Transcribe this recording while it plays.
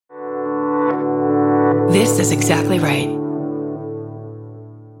This is exactly right.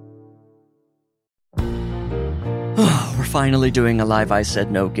 We're finally doing a live I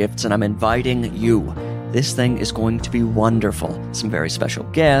Said No gifts, and I'm inviting you. This thing is going to be wonderful. Some very special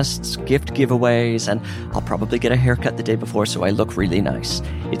guests, gift giveaways, and I'll probably get a haircut the day before so I look really nice.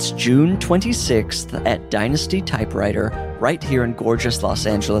 It's June 26th at Dynasty Typewriter, right here in gorgeous Los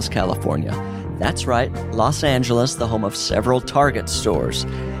Angeles, California. That's right, Los Angeles, the home of several Target stores.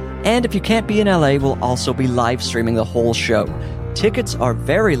 And if you can't be in LA, we'll also be live streaming the whole show. Tickets are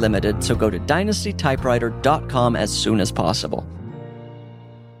very limited, so go to dynastytypewriter.com as soon as possible.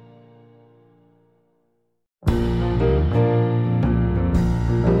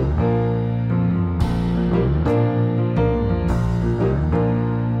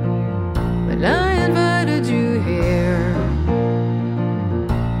 When I invited you here,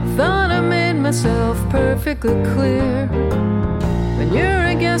 thought I made myself perfectly clear. When you're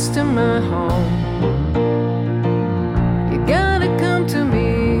a guest in my home, you gotta come to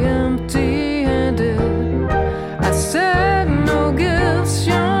me empty-handed. I said no gifts,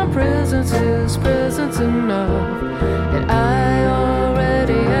 your presence is presence enough. And I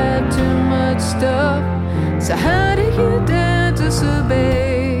already had too much stuff. So how do you dare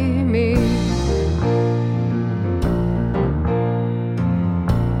disobey me?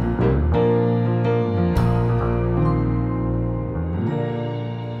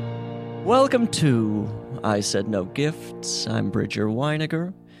 Welcome to I Said No Gifts. I'm Bridger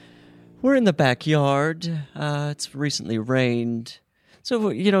Weiniger. We're in the backyard. It's recently rained.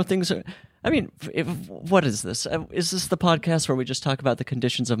 So, things are... what is this? Is this the podcast where we just talk about the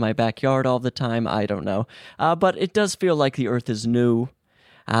conditions of my backyard all the time? I don't know. But it does feel like the earth is new.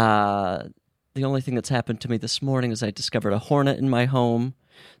 The only thing that's happened to me this morning is I discovered a hornet in my home.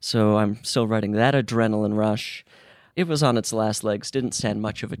 So I'm still riding that adrenaline rush. It was on its last legs, didn't stand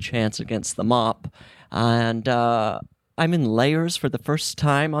much of a chance against the mop. And I'm in layers for the first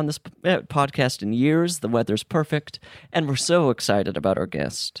time on this podcast in years. The weather's perfect, and we're so excited about our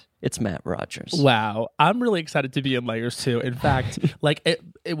guest. It's Matt Rogers. Wow. I'm really excited to be in layers, too. In fact,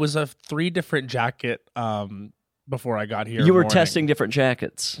 it was a 3 different jacket before I got here. You were testing different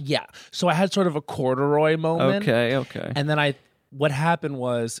jackets. Yeah. So I had sort of a corduroy moment. Okay. And then what happened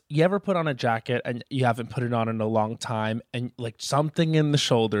was, you ever put on a jacket and you haven't put it on in a long time and something in the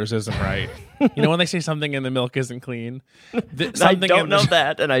shoulders isn't right? You know when they say something in the milk isn't clean? I don't know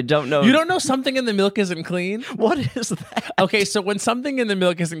that, and I don't know... You don't know something in the milk isn't clean? What is that? Okay, so when something in the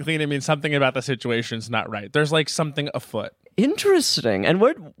milk isn't clean, it means something about the situation's not right. There's something afoot. Interesting. And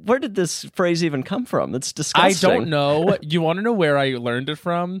where did this phrase even come from? It's disgusting. I don't know. You want to know where I learned it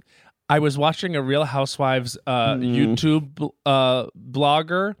from? I was watching a Real Housewives YouTube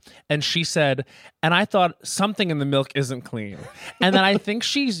blogger, and she said, and I thought something in the milk isn't clean. And then I think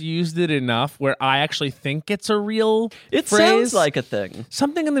she's used it enough where I actually think it's a real It phrase. Sounds like a thing.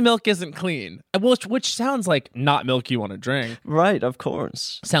 Something in the milk isn't clean, which sounds like not milk you want to drink. Right, of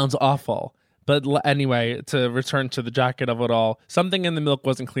course. Sounds awful. But anyway, to return to the jacket of it all, something in the milk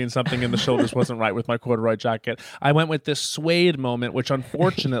wasn't clean, something in the shoulders wasn't right with my corduroy jacket. I went with this suede moment, which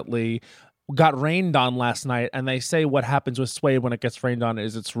unfortunately got rained on last night, and they say what happens with suede when it gets rained on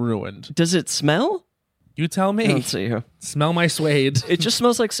is it's ruined. Does it smell? You tell me. Let's see here. Smell my suede. It just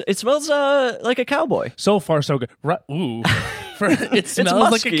smells like a cowboy. So far, so good. Ooh. It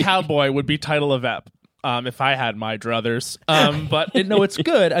smells like a cowboy would be title of ep. If I had my druthers. But it's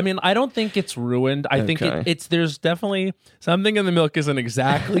good. I mean, I don't think it's ruined. I think there's definitely something in the milk isn't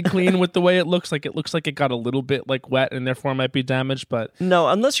exactly clean with the way it looks like. It looks like it got a little bit wet and therefore might be damaged, but... No,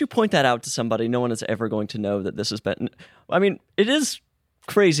 unless you point that out to somebody, no one is ever going to know that this has been... I mean, it is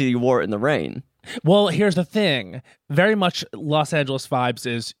crazy you wore it in the rain. Well, here's the thing. Very much Los Angeles vibes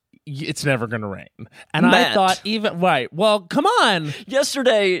is it's never going to rain. And Matt. I thought right. Well, come on.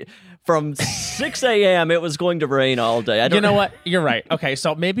 Yesterday... From 6 a.m., it was going to rain all day. You know what? You're right. Okay,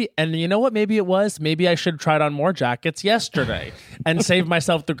 so maybe it was? Maybe I should have tried on more jackets yesterday and save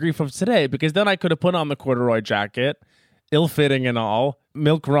myself the grief of today, because then I could have put on the corduroy jacket, ill-fitting and all,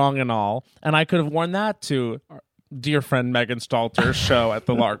 milk wrong and all, and I could have worn that to dear friend Megan Stalter's show at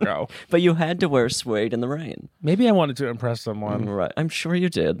the Largo. But you had to wear suede in the rain. Maybe I wanted to impress someone. Right. I'm sure you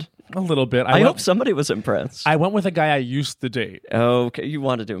did. A little bit. I hope somebody was impressed. I went with a guy I used to date. Okay, you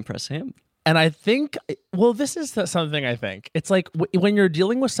wanted to impress him. And I think, this is something I think. It's like when you're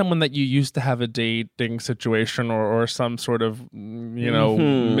dealing with someone that you used to have a dating situation or some sort of,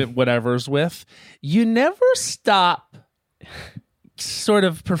 whatever's with, you never stop sort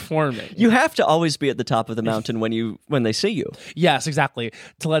of performing. You have to always be at the top of the mountain when they see you. Yes, exactly.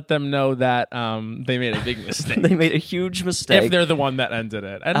 To let them know that they made a big mistake. They made a huge mistake. If they're the one that ended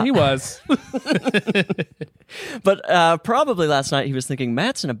it. And he was. But probably last night he was thinking,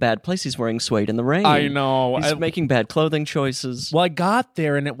 Matt's in a bad place. He's wearing suede in the rain. I know. He's making bad clothing choices. Well, I got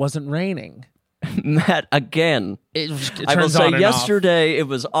there and it wasn't raining. Matt, again. It I will turns say on and yesterday it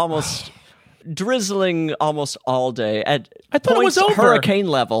was almost drizzling almost all day. At I thought it was over. Hurricane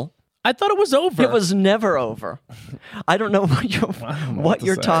level. I thought it was over. It was never over. I don't know what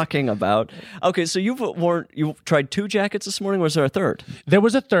you're talking about. Okay, so you tried 2 jackets this morning. Was there a third? There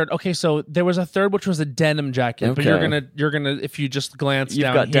was a third. Okay, so there was a third, which was a denim jacket. Okay. But you're gonna if you just glance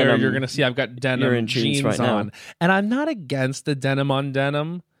down here, denim. You're gonna see I've got denim jeans right on, now. And I'm not against the denim on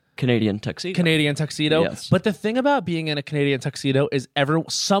denim. Canadian tuxedo. Yes. But the thing about being in a Canadian tuxedo is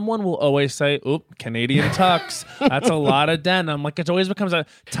someone will always say, oop, Canadian tux. That's a lot of denim. Like it always becomes a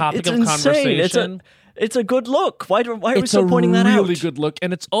topic of conversation. It's a good look. Why are we still pointing that out? It's a really good look.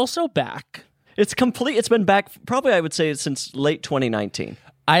 And it's also back. It's complete. It's been back probably, I would say, since late 2019.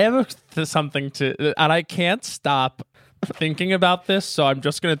 I have something and I can't stop thinking about this, so I'm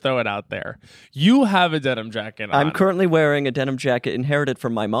just going to throw it out there. You have a denim jacket on. I'm currently wearing a denim jacket inherited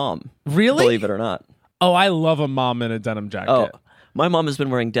from my mom. Really? Believe it or not. Oh, I love a mom in a denim jacket. Oh, my mom has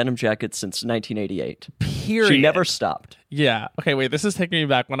been wearing denim jackets since 1988. Period. She never stopped. Yeah. Okay, wait, this is taking me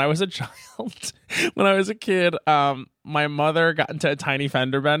back. When I was a child, when I was a kid, my mother got into a tiny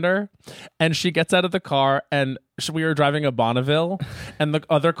fender bender, and she gets out of the car, and we were driving a Bonneville, and the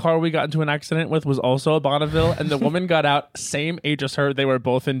other car we got into an accident with was also a Bonneville, and the woman got out, same age as her. They were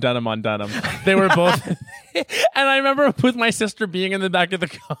both in denim on denim. They were both... And I remember with my sister being in the back of the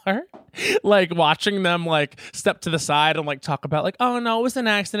car, like watching them like step to the side and like talk about like, oh no, it was an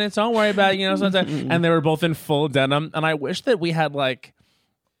accident, so don't worry about it, you know, and they were both in full denim, and I wish that we had like...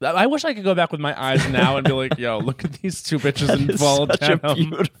 I wish I could go back with my eyes now and be like, yo, look at these two bitches in full denim.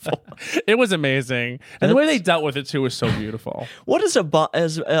 Beautiful. It was amazing. And the way they dealt with it, too, was so beautiful. What is the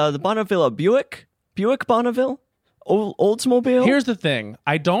Bonneville a Buick? Buick Bonneville? Oldsmobile? Here's the thing.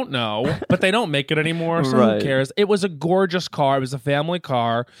 I don't know, but they don't make it anymore, so who cares? It was a gorgeous car. It was a family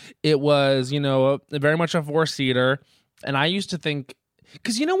car. It was, very much a 4-seater. And I used to think...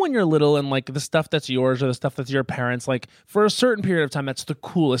 Because when you're little and like the stuff that's yours or the stuff that's your parents, like for a certain period of time, that's the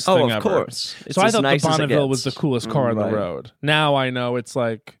coolest thing ever. Of course. So I thought the Bonneville was the coolest car on the road. Now I know it's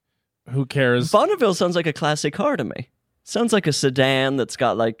like, who cares? Bonneville sounds like a classic car to me. Sounds like a sedan that's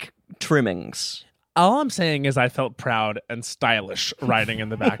got like trimmings. All I'm saying is I felt proud and stylish riding in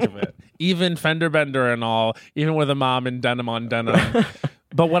the back of it. Even fender bender and all, even with a mom in denim on denim.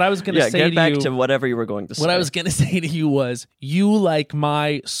 But what I was going to say to you... get back to whatever you were going to say. What I was going to say to you was, you like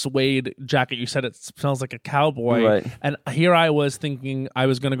my suede jacket. You said it smells like a cowboy. Right. And here I was thinking I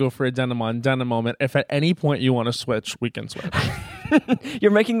was going to go for a denim on denim moment. If at any point you want to switch, we can switch.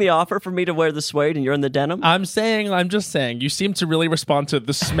 You're making the offer for me to wear the suede and you're in the denim? I'm just saying, you seem to really respond to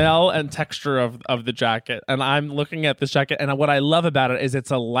the smell and texture of the jacket. And I'm looking at this jacket, and what I love about it is it's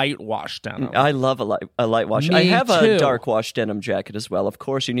a light wash denim. I love a light wash. Me I have too. a dark wash denim jacket as well. Of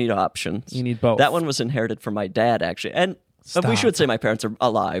course, you need options. You need both. That one was inherited from my dad, actually. And Stop. we should say my parents are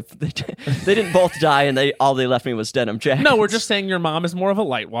alive. They didn't both die, and all they left me was denim jackets. No, we're just saying your mom is more of a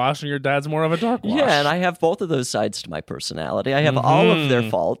light wash and your dad's more of a dark wash. Yeah, and I have both of those sides to my personality. I have all of their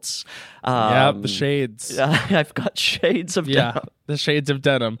faults. The shades. I've got shades of denim. The shades of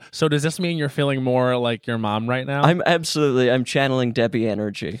denim. So does this mean you're feeling more like your mom right now? I'm channeling Debbie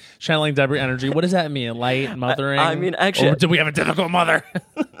energy. Channeling Debbie energy. What does that mean? Light, mothering? I mean, actually... Or do we have a difficult mother?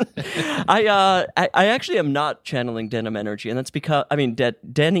 I actually am not channeling denim energy, and that's because,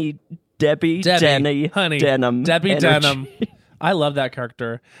 Debbie, honey, Denim. Debbie energy. Denim. I love that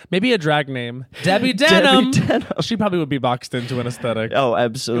character. Maybe a drag name. Debbie Denim. Debbie Denim. She probably would be boxed into an aesthetic. Oh,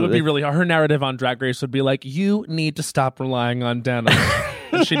 absolutely. It would be really hard. Her narrative on Drag Race would be like, you need to stop relying on denim.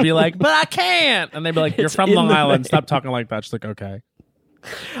 And she'd be like, but I can't. And they'd be like, you're from Long Island. Stop talking like that. She's like, okay.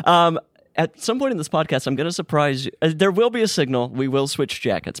 At some point in this podcast, I'm going to surprise you. There will be a signal. We will switch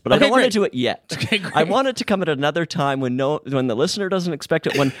jackets, but I don't want to do it yet. Okay, great. I want it to come at another time when the listener doesn't expect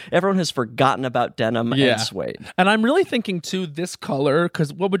it, when everyone has forgotten about denim and suede. And I'm really thinking, too, this color,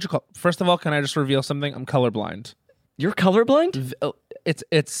 because what would you call... First of all, can I just reveal something? I'm colorblind. You're colorblind?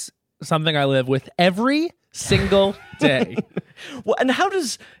 It's something I live with every single day. Well, and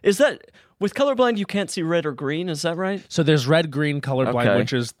is that... With colorblind, you can't see red or green. Is that right? So there's red-green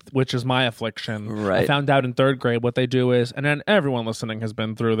colorblind, which is my affliction. Right. I found out in 3rd grade what they do is, and then everyone listening has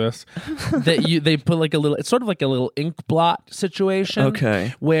been through this, that they put like a little. It's sort of like a little ink blot situation.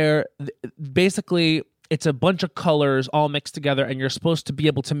 Okay. Where basically It's a bunch of colors all mixed together, and you're supposed to be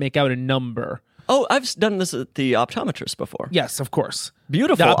able to make out a number. Oh, I've done this at the optometrist before. Yes, of course.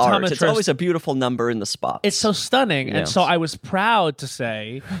 Beautiful art. It's always a beautiful number in the spots. It's so stunning. Yes. And so I was proud to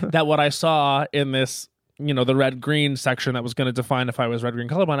say that what I saw in this, the red-green section that was going to define if I was red-green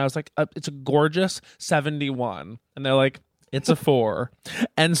colorblind, I was like, it's a gorgeous 71. And they're like, it's a 4.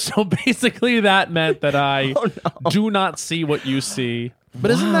 And so basically that meant that I do not see what you see. But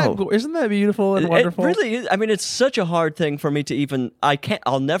isn't that beautiful and wonderful? It really is. I mean, it's such a hard thing for me to even.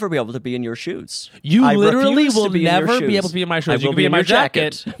 I'll never be able to be in your shoes. You literally will never be able to be in my shoes. You can be in my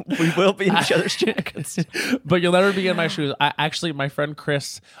jacket. We will be in each other's jackets. But you'll never be in my shoes. My friend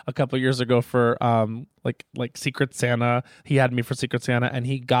Chris, a couple years ago for like Secret Santa, he had me for Secret Santa, and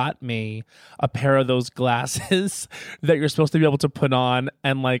he got me a pair of those glasses that you're supposed to be able to put on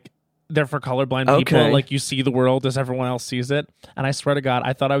and they're for colorblind people. Like, you see the world as everyone else sees it. And I swear to God,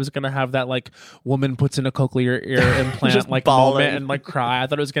 I thought I was going to have that, woman puts in a cochlear ear implant, moment and, cry. I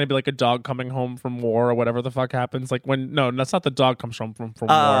thought it was going to be like a dog coming home from war or whatever the fuck happens. No, that's not the dog comes home from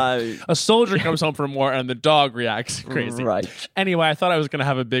war. A soldier comes home from war and the dog reacts crazy. Right. Anyway, I thought I was going to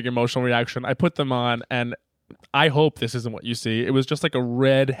have a big emotional reaction. I put them on, and I hope this isn't what you see. It was just like a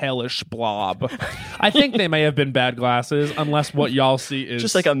red, hellish blob. I think they may have been bad glasses, unless what y'all see is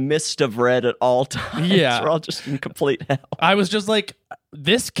just like a mist of red at all times. Yeah. We're all just in complete hell. I was just like,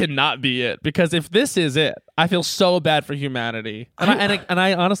 this cannot be it, because if this is it, I feel so bad for humanity. And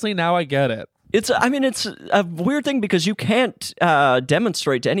I honestly, now I get it. It's a weird thing because you can't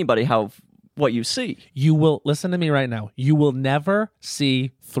demonstrate to anybody what you see. You will listen to me right now. You will never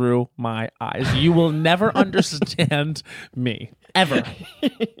see through my eyes. You will never understand me ever.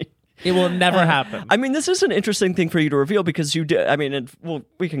 It will never happen. I mean, this is an interesting thing for you to reveal because you do. I mean,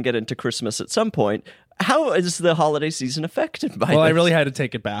 we can get into Christmas at some point. How is the holiday season affected by this? Well, I really had to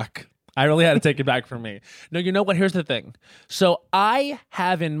take it back. For me. No, you know what? Here's the thing. So I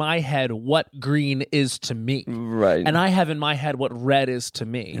have in my head what green is to me. Right. And I have in my head what red is to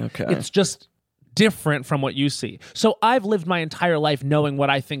me. Okay. It's just different from what you see. So I've lived my entire life knowing what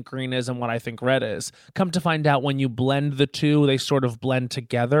I think green is and what I think red is. Come to find out, when you blend the two, they sort of blend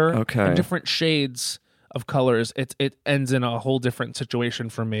together. Okay. And different shades of colors, it ends in a whole different situation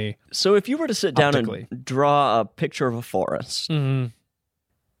for me. So if you were to sit down and draw a picture of a forest, mm-hmm.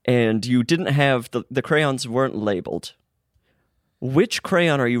 and you didn't have the crayons weren't labeled, which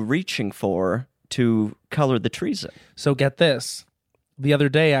crayon are you reaching for to color the trees in? So get this. The other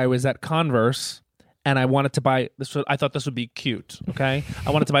day I was at Converse and I wanted to buy this. I thought this would be cute. Okay.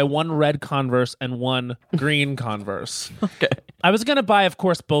 I wanted to buy one red Converse and one green Converse. Okay. I was going to buy, of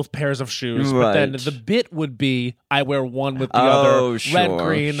course, both pairs of shoes, right. But then the bit would be I wear one with the other, sure, red,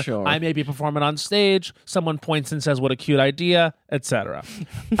 green. Sure. I may be performing on stage. Someone points and says, what a cute idea, etc.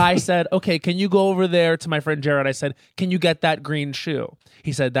 I said, okay, can you go over there to my friend Jared? I said, can you get that green shoe?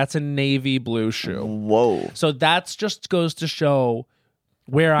 He said, that's a navy blue shoe. Whoa. So that just goes to show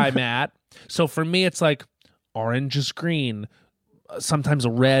where I'm at. So for me, it's like orange is green. Sometimes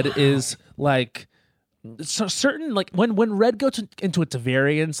red is like... So certain, when red goes into its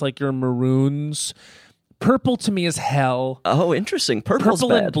variants, like your maroons, purple to me is hell. Oh, interesting. Purple's Purple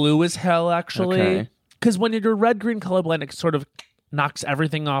bad. And blue is hell, actually. Okay. Because when you're red-green colorblind, it sort of knocks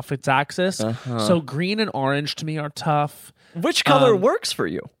everything off its axis. Uh-huh. So green and orange to me are tough. Which color works for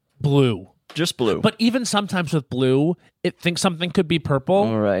you? Blue. Just blue. But even sometimes with blue, it thinks something could be purple.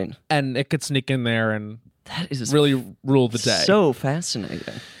 All right. And it could sneak in there and that is really rule the day. So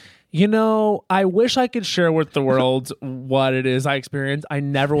fascinating. I wish I could share with the world what it is I experience. I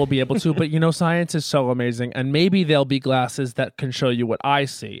never will be able to, but science is so amazing, and maybe there'll be glasses that can show you what I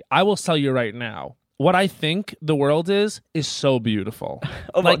see. I will tell you right now, what I think the world is so beautiful.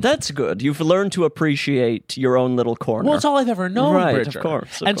 Oh, well, that's good. You've learned to appreciate your own little corner. Well, it's all I've ever known, right, Bridger. Of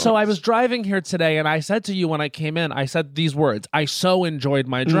course. So I was driving here today, and I said to you when I came in, I said these words. I so enjoyed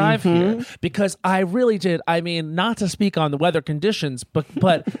my drive here because I really did. I mean, not to speak on the weather conditions, but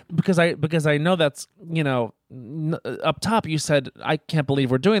because I know that's, up top you said, I can't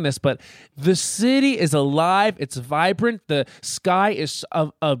believe we're doing this, but the city is alive. It's vibrant. The sky is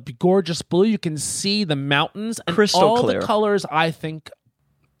a gorgeous blue. You can see the mountains and crystal all clear. The colors I think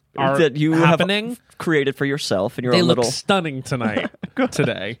are that you happening. Have created for yourself in your own little... They look stunning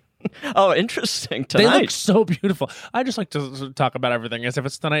today. Oh, interesting. Tonight. They look so beautiful. I just like to talk about everything as if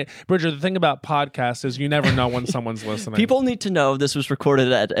it's tonight. Bridger, the thing about podcasts is you never know when someone's listening. People need to know this was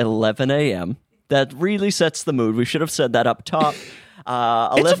recorded at 11 a.m. That really sets the mood. We should have said that up top.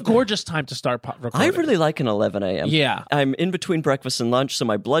 It's a gorgeous time to start recording. I really like an 11 a.m. Yeah. I'm in between breakfast and lunch, so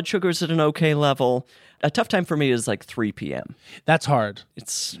my blood sugar's at an okay level. A tough time for me is like 3 p.m. That's hard.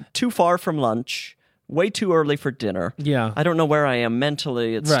 It's too far from lunch. way too early for dinner. Yeah. I don't know where I am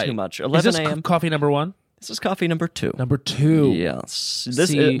mentally. It's too much. 11 Is this a.m. coffee number 1? This is coffee number 2. Number 2. Yes.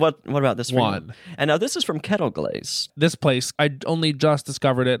 What about this? 1. And now this is from Kettle Glaze. This place, I only just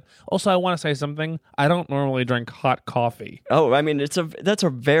discovered it. Also, I want to say something. I don't normally drink hot coffee. Oh, I mean, that's a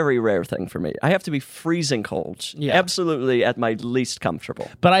very rare thing for me. I have to be freezing cold. Yeah. Absolutely at my least comfortable.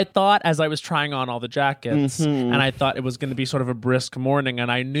 But I thought as I was trying on all the jackets, and I thought it was going to be sort of a brisk morning,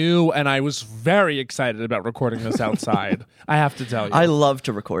 and I knew, and I was very excited about recording this outside. I have to tell you. I love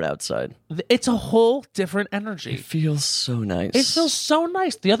to record outside. It's a whole different energy. It feels so nice. It feels so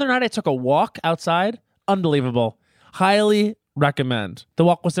nice. The other night I took a walk outside. Unbelievable. Highly recommend. The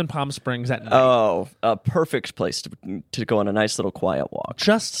walk was in Palm Springs at night. Oh, a perfect place to go on a nice little quiet walk.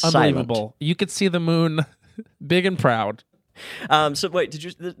 Just Silent. unbelievable. You could see the moon big and proud. So wait,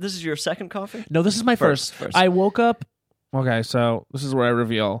 this is your second coffee? No, this is my first. I woke up. Okay, so this is where I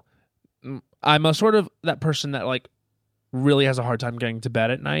reveal. I'm a sort of that person that like really has a hard time getting to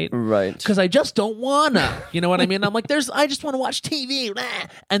bed at night. Right. Because I just don't wanna. You know what I mean? I'm like, I just want to watch TV.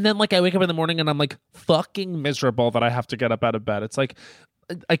 And then like I wake up in the morning and I'm like fucking miserable that I have to get up out of bed. It's like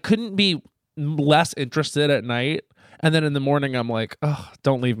I couldn't be less interested at night. And then in the morning I'm like, oh,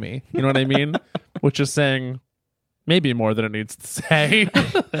 don't leave me. You know what I mean? Which is saying maybe more than it needs to say.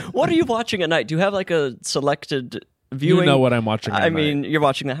 What are you watching at night? Do you have like a selected viewing? You know what I'm watching at I night. mean, you're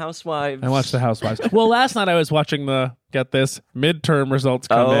watching The Housewives. I watched The Housewives. Well, last night I was watching get this, midterm results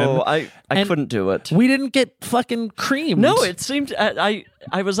come in. Oh, I couldn't do it. We didn't get fucking creamed. No, it seemed, I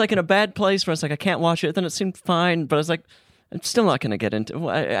was like in a bad place where I was like, I can't watch it. Then it seemed fine, but I was like, I'm still not going to get into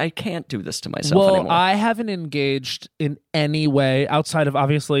it. I can't do this to myself anymore. Well, I haven't engaged in any way outside of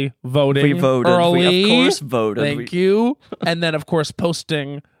obviously voting. We voted. Early. We, of course, voted. Thank you. And then, of course,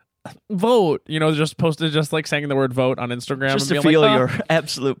 posting vote. You know, just posted just like saying the word vote on Instagram. Just and to being feel like, your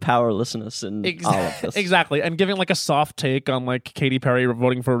absolute powerlessness in all of this. Exactly. And giving like a soft take on like Katy Perry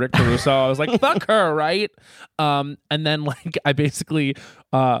voting for Rick Caruso. I was like, fuck her, right? And then like I basically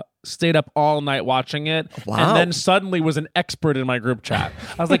stayed up all night watching it. Wow. And then suddenly was an expert in my group chat.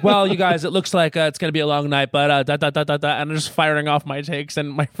 I was like, well, you guys, it looks like it's going to be a long night, but and I'm just firing off my takes.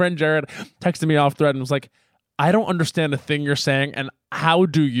 And my friend Jared texted me off thread and was like, I don't understand a thing you're saying, and how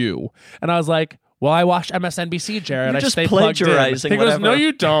do you? And I was like, well, I watch MSNBC, Jared. You're I just stay plugged in. plagiarizing He goes, whatever. no,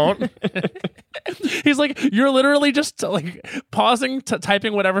 you don't. He's like, you're literally just like pausing,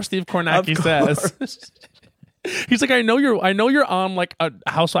 typing whatever Steve Kornacki says. He's like, I know you're on like a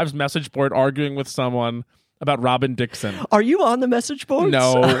Housewives message board arguing with someone about Robin Dixon. Are you on the message boards?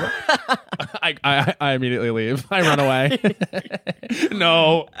 No. I immediately leave. I run away.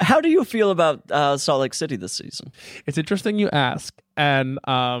 No. How do you feel about Salt Lake City this season? It's interesting you ask. And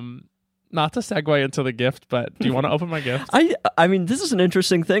not to segue into the gift, but do you want to open my gift? I mean, this is an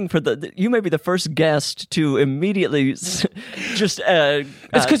interesting thing you may be the first guest to immediately just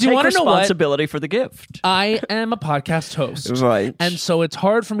it's because you want to know what? Responsibility for the gift. I am a podcast host. Right. And so it's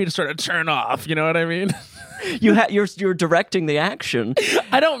hard for me to sort of turn off, you know what I mean? You're directing the action.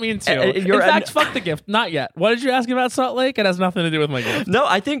 I don't mean to. In fact, fuck the gift. Not yet. What did you ask me about Salt Lake? It has nothing to do with my gift. No,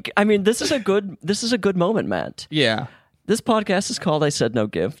 this is a good moment, Matt. Yeah. This podcast is called I Said No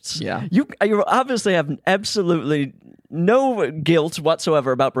Gifts. Yeah. You obviously have absolutely no guilt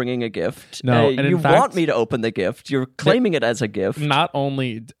whatsoever about bringing a gift. No, and you in fact, want me to open the gift. You're claiming it as a gift. Not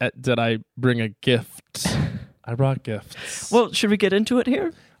only did I bring a gift, I brought gifts. Well, should we get into it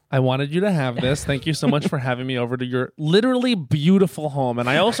here? I wanted you to have this. Thank you so much for having me over to your literally beautiful home. And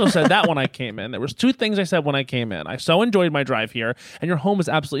I also said that when I came in. There was 2 things I said when I came in. I so enjoyed my drive here, and your home is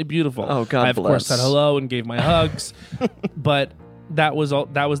absolutely beautiful. Oh, God I, of bless. course, said hello and gave my hugs. But that was all.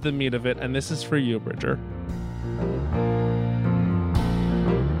 That was the meat of it. And this is for you, Bridger.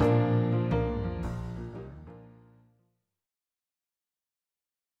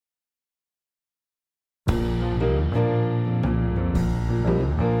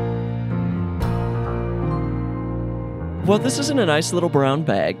 Well, this is in a nice little brown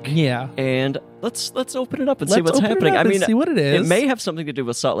bag. Yeah. And let's open it up and see what's happening. I mean, see what it is. It may have something to do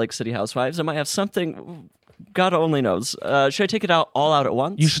with Salt Lake City Housewives. It might have something. God only knows. Should I take it all out at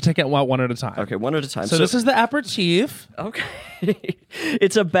once? You should take it one at a time. Okay, one at a time. So this is the aperitif. Okay.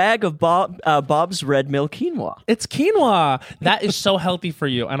 It's a bag of Bob's Red Mill quinoa. It's quinoa. That is so healthy for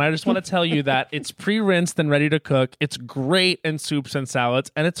you. And I just want to tell you that it's pre-rinsed and ready to cook. It's great in soups and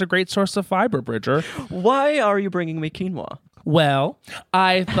salads. And it's a great source of fiber, Bridger. Why are you bringing me quinoa? Well,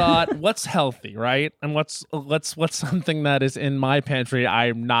 I thought, what's healthy, right? And what's something that is in my pantry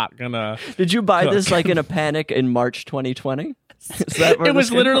I'm not gonna Did you buy cook. this like in a panic in March 2020? Is that where it was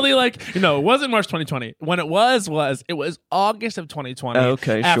came literally like, it wasn't March 2020. When it was August of 2020.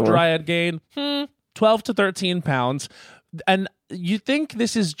 Okay, after sure. I had gained 12 to 13 pounds. And you think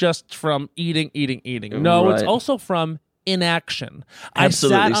this is just from eating. No, Right. it's also from inaction.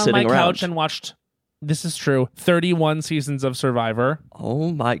 Absolutely I sat on my sitting around. couch and watched, this is true, 31 seasons of Survivor.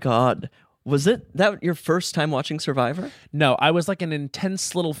 Oh my God. Was that your first time watching Survivor? No, I was like an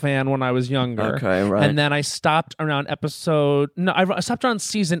intense little fan when I was younger. Okay, right. And then I stopped around I stopped around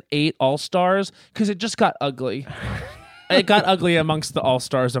season 8 All-Stars because it just got ugly. It got ugly amongst the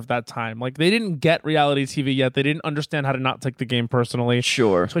All-Stars of that time. Like, they didn't get reality TV yet. They didn't understand how to not take the game personally.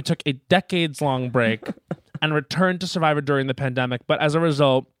 Sure. So I took a decades-long break and returned to Survivor during the pandemic. But as a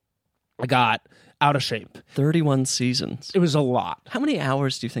result, I got out of shape. 31 seasons. It was a lot. How many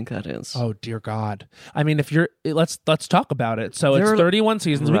hours do you think that is? Oh, dear God. I mean, let's talk about it. So it's There are- 31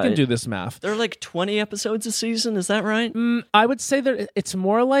 seasons. We can Right. do this math. There are like 20 episodes a season, is that right? I would say that it's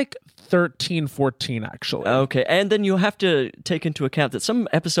more like 13, 14, actually. Okay, and then you have to take into account that some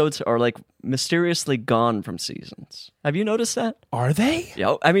episodes are like mysteriously gone from seasons. Have you noticed that? Are they?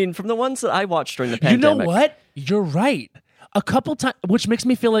 Yeah, I mean, from the ones that I watched during the You know pandemic. what? You're right. A couple times, which makes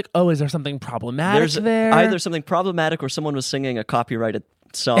me feel like, oh, is there something problematic There's there? either something problematic or someone was singing a copyrighted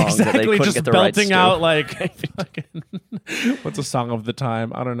song that they Exactly, couldn't just get the rights belting to. out like, what's a song of the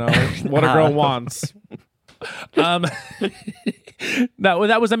time? I don't know. What a girl wants.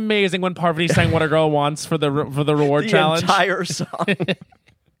 That was amazing when Parvati sang "What a Girl Wants" for the reward the challenge. entire song.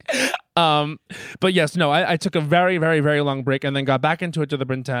 But yes, no, I took a very, very, very long break and then got back into it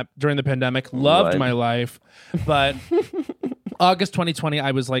during the pandemic. Loved Right. my life, but August 2020,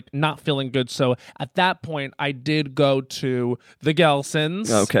 I was like not feeling good. So at that point, I did go to the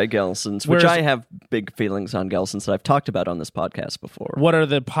Gelsons. Okay, Gelsons, which Whereas- I have big feelings on Gelsons that I've talked about on this podcast before. What are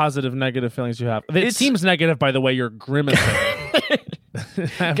the positive, negative feelings you have? It It's- seems negative, by the way. You're grimacing. I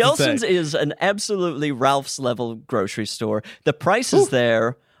have to Gelsons say. is an absolutely Ralph's level grocery store. The prices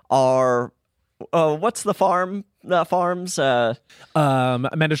there are, what's the farms?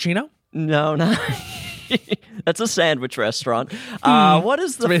 Mendocino? No, not. That's a sandwich restaurant. What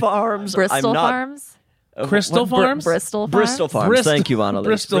is the farms? Bristol Farms? Crystal Farms? Bristol Farms? Bristol Farms. Thank you, Annalise.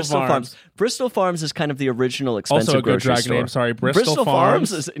 Bristol Farms. Bristol Farms is kind of the original expensive Also a good grocery drag store. name. Sorry, Bristol Farms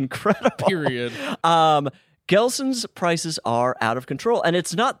Farms. is incredible. Period. Gelson's prices are out of control, and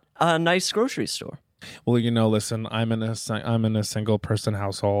it's not a nice grocery store. Well, listen, I'm in a single person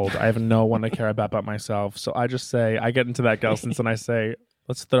household. I have no one to care about but myself. So I just say, I get into that Gelson's and I say,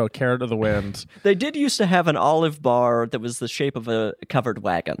 let's throw a carrot to the wind. They did used to have an olive bar that was the shape of a covered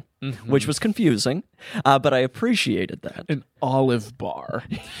wagon, which was confusing, but I appreciated that. An olive bar.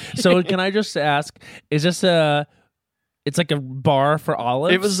 So can I just ask, is this it's like a bar for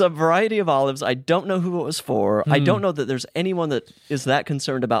olives? It was a variety of olives. I don't know who it was for. I don't know that there's anyone that is that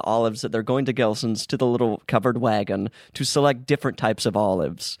concerned about olives that they're going to Gelson's to the little covered wagon to select different types of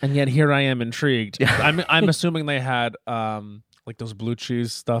olives. And yet here I am intrigued. I'm assuming they had like those blue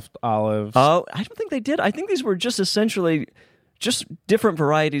cheese stuffed olives. Oh, I don't think they did. I think these were just essentially just different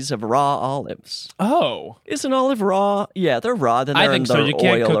varieties of raw olives. Oh. Is an olive raw? Yeah, they're raw. Then they're I think in so. their You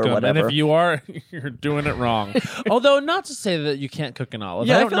can't oil cook or them. whatever. And if you are, you're doing it wrong. Although, not to say that you can't cook an olive.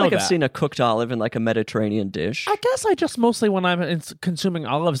 Yeah, I I don't feel know like that. I've seen a cooked olive in like a Mediterranean dish. I guess I just mostly, when I'm consuming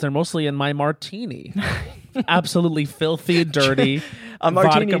olives, they're mostly in my martini. Absolutely filthy, dirty A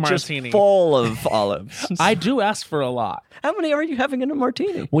martini vodka just martini. full of olives. I do ask for a lot. How many are you having in a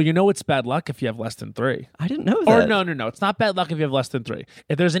martini? Well, it's bad luck if you have less than 3. I didn't know Or that. no. It's not bad luck if you have less than 3.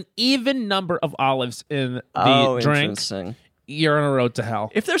 If there's an even number of olives in the Oh, drink, interesting. you're on a road to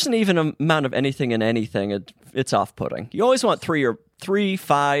hell. If there's an even amount of anything in anything, it's off-putting. You always want 3,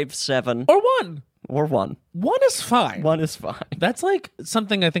 5, 7, Or 1. or 1. 1 is fine. 1 is fine. That's like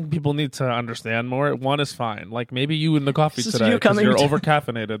something I think people need to understand more. 1 is fine. Like maybe you in the coffee This is today you because coming you're to-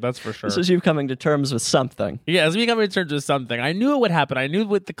 over-caffeinated. That's for sure. This is you coming to terms with something. Yeah, as we come in terms of something, I knew it would happen. I knew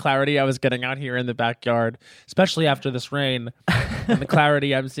with the clarity I was getting out here in the backyard, especially after this rain, and the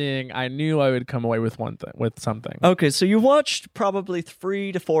clarity I'm seeing, I knew I would come away with something, Okay, so you watched probably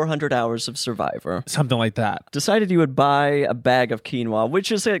 300 to 400 hours of Survivor. something like that. Decided you would buy a bag of quinoa,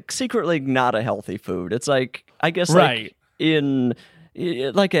 which is like secretly not a healthy food. It's like, I guess, Right.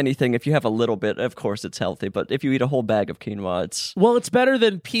 like anything, if you have a little bit, of course it's healthy. But if you eat a whole bag of quinoa, it's Well, it's better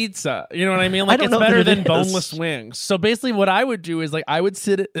than pizza. You know what I mean? Like don't it's know better that it than is. boneless wings. So basically what I would do is like I would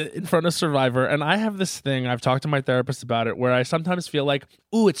sit in front of Survivor and I have this thing, I've talked to my therapist about it, where I sometimes feel like,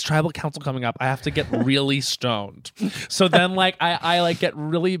 ooh, it's tribal council coming up. I have to get really stoned. So then like I like get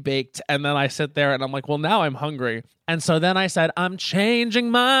really baked and then I sit there and I'm like, well, now I'm hungry. And so then I said, I'm changing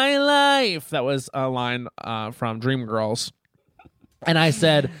my life. That was a line from Dreamgirls. And I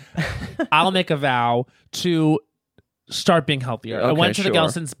said, I'll make a vow to start being healthier. I Okay, went to the sure.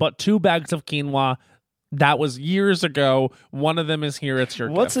 Gelson's, bought 2 bags of quinoa. That was years ago. One of them is here. It's your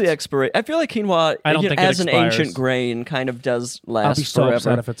What's gift. the expiration? I feel like quinoa, I don't think it as an expires. ancient grain, kind of does last I'll be so forever.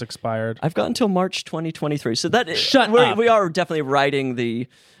 upset if it's expired. I've got until March 2023. So that Shut up. We are definitely riding the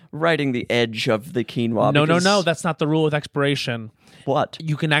edge of the quinoa. No. That's not the rule with expiration. What?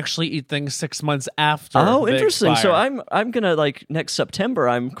 You can actually eat things 6 months after. Oh, they interesting. So expire. I'm gonna next September.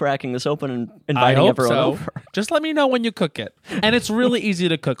 I'm cracking this open and I inviting hope everyone so. over. Just let me know when you cook it. And it's really easy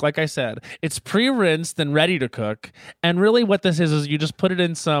to cook. Like I said, it's pre-rinsed and ready to cook. And really what this is you just put it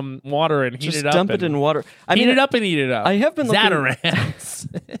in some water and heat Just it up. dump it in water. Heat it up and eat it up. I have been looking- Zatarans.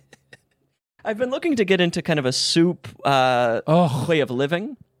 I've been looking to get into kind of a soup way of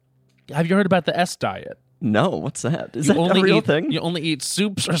living. Have you heard about the S diet? No, what's that? Is that a real thing? You only eat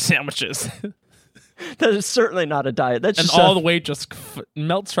soups or sandwiches. That is certainly not a diet. That's And just all the weight just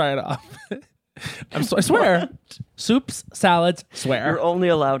melts right off. I swear. Soups, salads, swear. You're only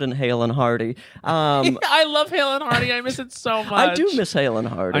allowed in Hale and Hardy. I love Hale and Hardy. I miss it so much. I do miss Hale and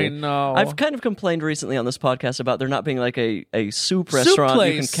Hardy. I know. I've kind of complained recently on this podcast about there not being like a soup restaurant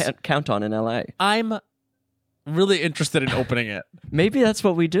place. you can count on in LA. I'm really interested in opening it. Maybe that's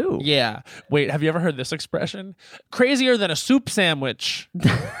what we do. Yeah. Wait, have you ever heard this expression? Crazier than a soup sandwich.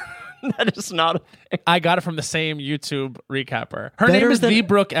 That is not a thing. I got it from the same YouTube recapper. Her Better name is than- The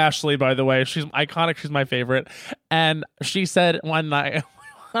Brooke Ashley, by the way. She's iconic. She's my favorite. And she said one night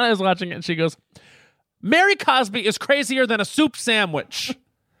when I was watching it, she goes, Mary Cosby is crazier than a soup sandwich.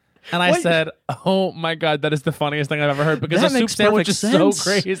 And I Wait. said, oh my God, that is the funniest thing I've ever heard because That a soup makes sandwich is perfect so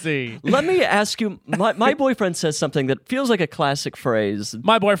sense. crazy. Let me ask you, my boyfriend says something that feels like a classic phrase.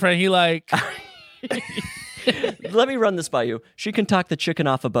 My boyfriend, he like, Let me run this by you. She can talk the chicken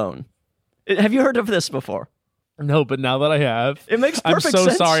off a bone. Have you heard of this before? no, but now that I have, It makes I'm perfect so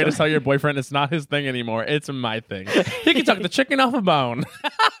sense. sorry to tell your boyfriend it's not his thing anymore. It's my thing. He can talk the chicken off a bone.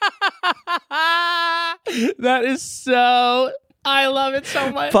 That is so... I love it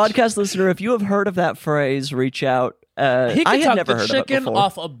so much. Podcast listener, if you have heard of that phrase, reach out. He I can had talk never the heard of it chicken before.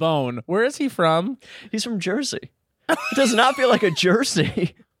 off a bone. Where is he from? He's from Jersey. It does not feel like a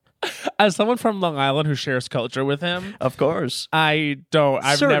Jersey. As someone from Long Island who shares culture with him, Of course. I've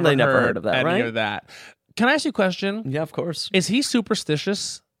Certainly never never heard of that, any right? of that. Can I ask you a question? Yeah, of course. Is he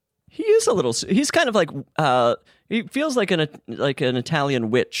superstitious? He is a little. He's kind of like. He feels like an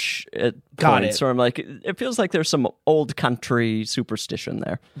Italian witch at Got points. it. Or I'm like, it feels like there's some old country superstition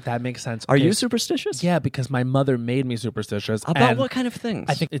there. That makes sense. Are Okay, you superstitious? Yeah, because my mother made me superstitious. About and what kind of things?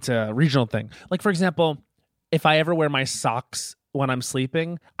 I think it's a regional thing. Like, for example, if I ever wear my socks when I'm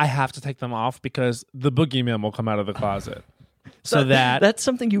sleeping, I have to take them off because the boogeyman will come out of the closet. So that's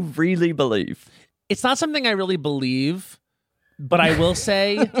something you really believe. it's not something I really believe, but I will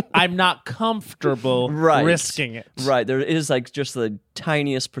say I'm not comfortable Right. risking it. Right. There is like just the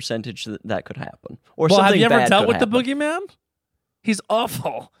tiniest percentage that could happen. Or Well, have something you ever bad dealt could with the happen. boogeyman? He's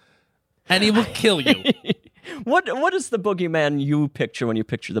awful. And he will kill you. What is the boogeyman you picture when you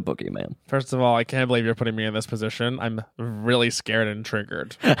picture the boogeyman? First of all, I can't believe you're putting me in this position. I'm really scared and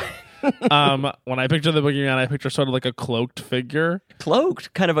triggered. When I picture the boogeyman, I picture sort of like a cloaked figure.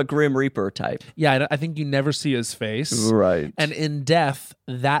 Cloaked, kind of a Grim Reaper type. Yeah, I think you never see his face. Right. And in death,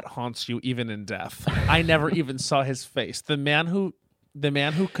 that haunts you even in death. I never even saw his face. The man who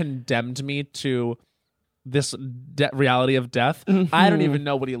condemned me to this reality of death, I don't even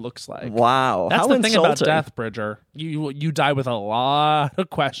know what he looks like. Wow. That's How the thing about insulting. death, Bridger. You die with a lot of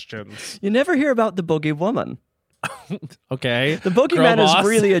questions. You never hear about the boogie woman. Okay, The boogeyman Girl is boss.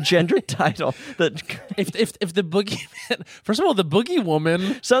 really a gendered title that if the boogeyman. First of all, the boogie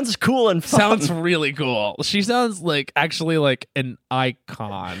woman sounds cool and fun. sounds really cool. She sounds like actually like an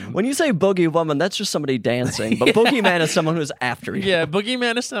icon. When you say boogie woman, that's just somebody dancing. But boogeyman is someone who's after you. Yeah,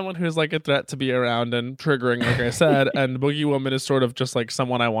 boogeyman is someone who's like a threat to be around and triggering, like I said, and boogie woman is sort of just like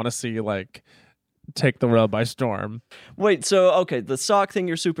someone I want to see like take the world by storm. Wait, so okay, the sock thing,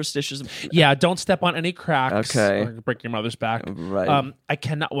 you're superstitious. Yeah, don't step on any cracks. Okay. Or break your mother's back. Right. I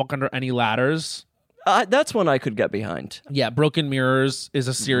cannot walk under any ladders. That's one I could get behind. Yeah, broken mirrors is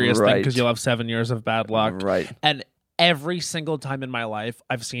a serious thing Right. because you'll have 7 years of bad luck. Right. And every single time in my life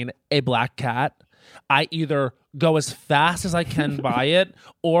I've seen a black cat, I either go as fast as I can by it,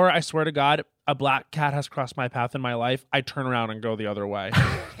 or I swear to God, a black cat has crossed my path in my life, I turn around and go the other way.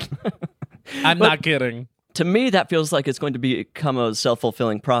 I'm not kidding. To me, that feels like it's going to become a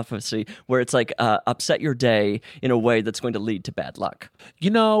self-fulfilling prophecy where it's like upset your day in a way that's going to lead to bad luck. You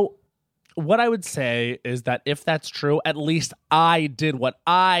know, what I would say is that if that's true, at least I did what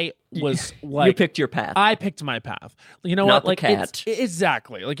I was like. You picked your path. I picked my path. You know Not what? Like the cat.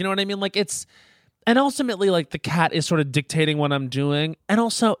 Exactly. Like, you know what I mean? Like And ultimately, like, the cat is sort of dictating what I'm doing. And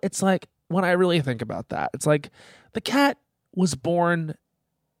also, it's like, when I really think about that, it's like the cat was born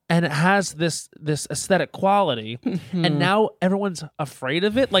and it has this aesthetic quality, and now everyone's afraid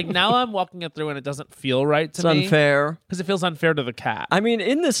of it. Like, now I'm walking it through and it doesn't feel right to me. It's unfair. Because it feels unfair to the cat. I mean,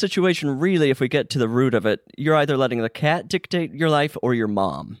 in this situation, really, if we get to the root of it, you're either letting the cat dictate your life or your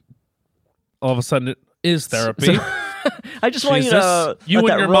mom. All of a sudden, it is therapy. I just want you to you let and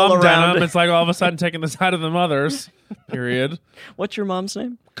that your roll mom around. down. It's like all of a sudden taking the side of the mothers. Period. What's your mom's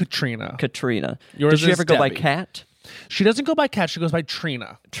name? Katrina. Did she ever go by Debbie. Cat? She doesn't go by Cat. She goes by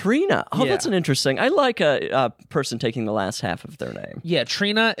Trina. Trina. Oh, Yeah. that's an interesting. I like a person taking the last half of their name. Yeah,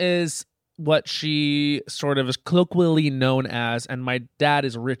 Trina is what she sort of is colloquially known as, and my dad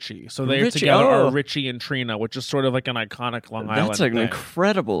is Richie. So they Richie, together oh. are Richie and Trina, which is sort of like an iconic Long Island That's an thing.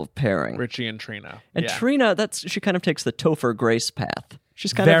 incredible pairing. Richie and Trina. And yeah. Trina, she kind of takes the Topher Grace path.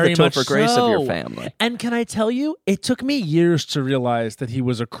 She's kind Very of the much Topher Grace of your so. family. And can I tell you, it took me years to realize that he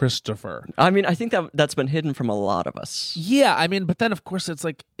was a Christopher. I mean, I think that's been hidden from a lot of us. Yeah, I mean, but then of course it's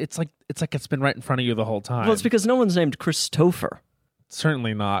been right in front of you the whole time. Well, it's because no one's named Christopher.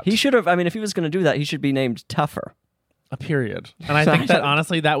 Certainly not. He should have. I mean, if he was going to do that, he should be named Tougher. A period. And I think that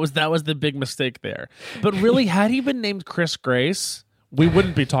honestly, that was the big mistake there. But really, had he been named Chris Grace, we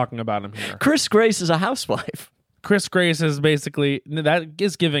wouldn't be talking about him here. Chris Grace is a housewife. Chris Grace is basically, that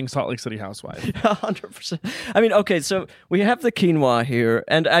is giving Salt Lake City housewife. 100%. I mean, okay, so we have the quinoa here,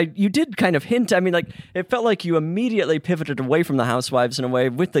 and you did kind of hint. I mean, like, it felt like you immediately pivoted away from the housewives in a way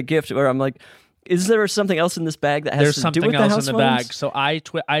with the gift, where I'm like, is there something else in this bag that has There's to do something with the else housewives? in the bag. So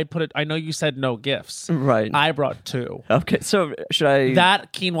I put it, I know you said no gifts. Right. I brought 2. Okay, so should I...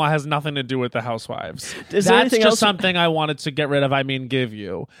 That quinoa has nothing to do with the housewives. Is there That's anything just else? something I wanted to get rid of. I mean, give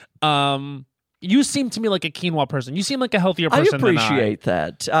you. You seem to me like a quinoa person. You seem like a healthier person than I. appreciate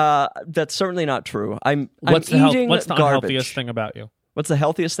that. That's certainly not true. What's the eating What's the garbage. unhealthiest thing about you? What's the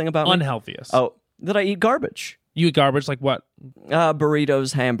healthiest thing about me? Unhealthiest. Oh, that I eat garbage. You eat garbage like what?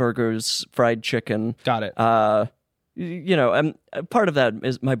 Burritos, hamburgers, fried chicken. Got it. Part of that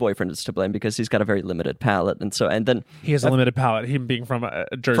is my boyfriend is to blame because he's got a very limited palate, and then He has a limited palate. Him being from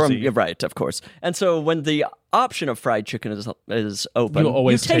Jersey. right, of course. And so when the option of fried chicken is open, You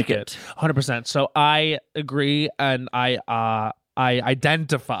always take it. 100%. So I agree, and I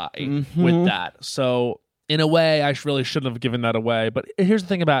identify with that. So in a way, I really shouldn't have given that away. But here's the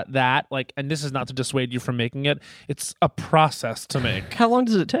thing about that, and this is not to dissuade you from making it. It's a process to make. How long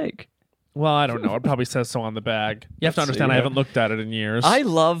does it take? Well, I don't know. It probably says so on the bag. You have to understand, I haven't looked at it in years. I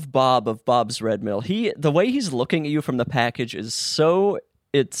love Bob of Bob's Red Mill. The way he's looking at you from the package is so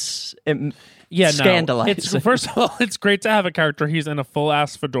scandalizing. First of all, it's great to have a character. He's in a full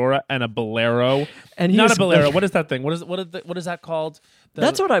ass fedora and a bolero, and not a bolero. What is that thing? What is that called?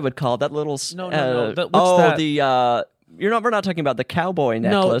 That's what I would call that little. No. We're not talking about the cowboy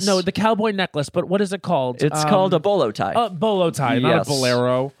necklace. No, the cowboy necklace. But what is it called? It's called a bolo tie. Bolo tie, not Yes. a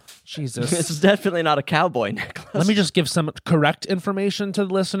bolero. Jesus. It's definitely not a cowboy necklace. Let me just give some correct information to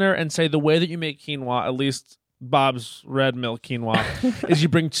the listener and say the way that you make quinoa, at least Bob's Red Mill quinoa, is you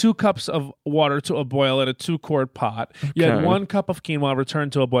bring 2 cups of water to a boil in a 2-quart pot. You add 1 cup of quinoa, return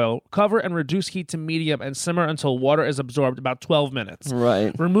to a boil. Cover and reduce heat to medium and simmer until water is absorbed, about 12 minutes.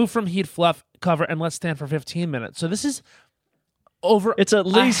 Right. Remove from heat, fluff, cover, and let stand for 15 minutes. So this is over It's at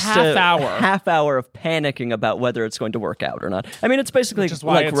least a half hour of panicking about whether it's going to work out or not. I mean, it's basically Which is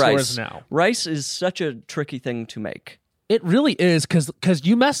why like it's rice. yours now. Rice is such a tricky thing to make. It really is, because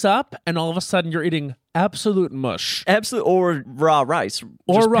you mess up and all of a sudden you're eating absolute mush. Or raw rice.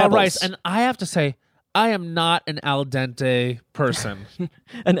 Or just raw pebbles. rice. And I have to say, I am not an al dente person.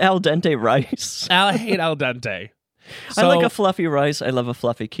 An al dente rice. I hate al dente. I like a fluffy rice. I love a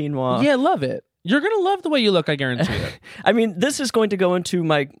fluffy quinoa. Yeah, love it. You're going to love the way you look, I guarantee it. I mean, this is going to go into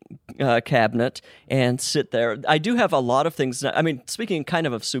my cabinet and sit there. I do have a lot of things. I mean, speaking kind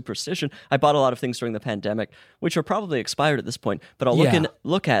of superstition, I bought a lot of things during the pandemic, which are probably expired at this point. But I'll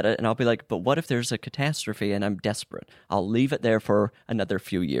look at it and I'll be like, but what if there's a catastrophe and I'm desperate? I'll leave it there for another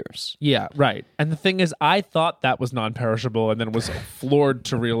few years. Yeah, right. And the thing is, I thought that was non-perishable and then was floored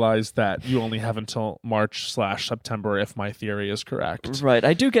to realize that you only have until March/September if my theory is correct. Right.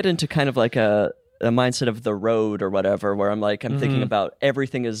 I do get into kind of like a mindset of the road or whatever, where I'm thinking about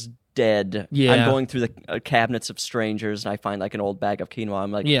everything is dead. Yeah. I'm going through the cabinets of strangers and I find like an old bag of quinoa.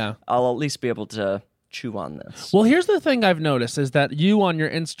 I'm like, I'll at least be able to chew on this. Well, here's the thing I've noticed is that you on your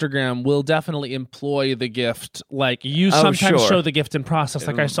Instagram will definitely employ the gift. Like you sometimes show the gift in process.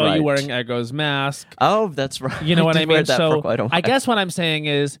 Like I saw you wearing Eggo's mask. Oh, that's right. You know what I mean? So I guess what I'm saying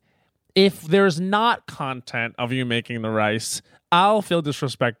is, if there's not content of you making the rice, I'll feel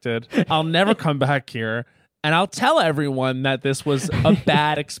disrespected. I'll never come back here. And I'll tell everyone that this was a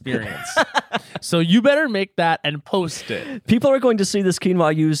bad experience. So you better make that and post it. People are going to see this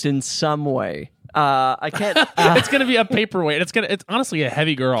quinoa used in some way. I can't. It's going to be a paperweight. It's honestly a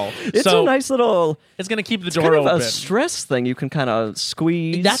heavy girl. It's a nice little. It's going to keep the It's door kind of open. a stress thing you can kind of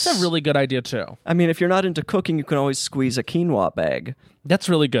squeeze. That's a really good idea too. I mean, if you're not into cooking, you can always squeeze a quinoa bag. That's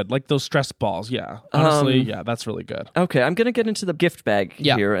really good. Like those stress balls. Yeah. Honestly, yeah, that's really good. Okay, I'm going to get into the gift bag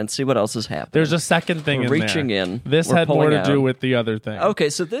here and see what else is happening. There's a second thing We're reaching there. in. This We're had more to pulling do out. with the other thing. Okay,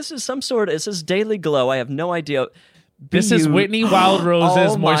 so this is some sort. It says Daily Glow. I have no idea. This is Whitney Wild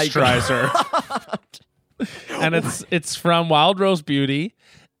Rose's Oh my moisturizer. And it's from Wild Rose Beauty.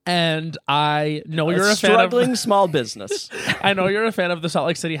 And I know you're a fan of struggling small business. I know you're a fan of the Salt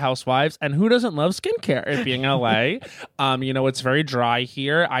Lake City Housewives, and who doesn't love skincare? It being LA, it's very dry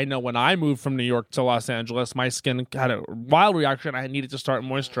here. I know when I moved from New York to Los Angeles, my skin had a wild reaction. I needed to start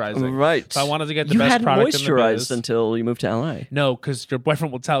moisturizing. Right. So I wanted to get the you best hadn't product in the moisturized biz. until you moved to LA. No, because your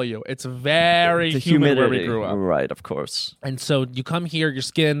boyfriend will tell you it's very The humid humidity. where we grew up. Right, of course. And so you come here, your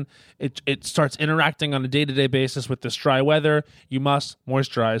skin, it starts interacting on a day-to-day basis with this dry weather. You must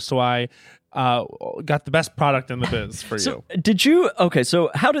moisturize. So I got the best product in the biz for you.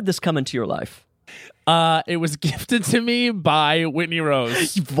 So how did this come into your life? It was gifted to me by Whitney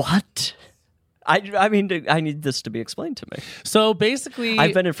Rose. What? I mean, I need this to be explained to me. So basically...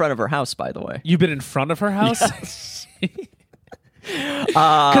 I've been in front of her house, by the way. You've been in front of her house? Yes.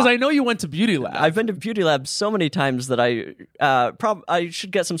 Because I know you went to Beauty Lab. I've been to Beauty Lab so many times that I should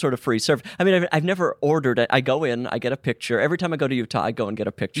get some sort of free service. I mean, I've never ordered it. I go in, I get a picture. Every time I go to Utah, I go and get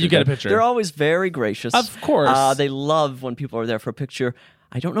a picture. You get a picture. They're always very gracious. Of course. They love when people are there for a picture.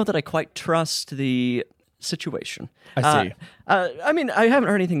 I don't know that I quite trust the situation. I see. I mean, I haven't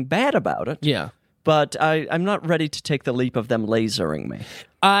heard anything bad about it. Yeah. But I'm not ready to take the leap of them lasering me.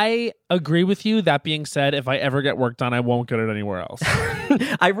 I agree with you. That being said, if I ever get work done, I won't get it anywhere else.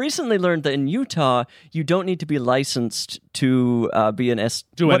 I recently learned that in Utah, you don't need to be licensed to be an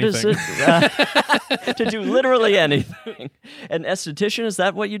What anything. is it? To do literally anything. An esthetician, is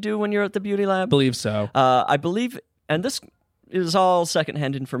that what you do when you're at the beauty lab? Believe so. I believe, and this is all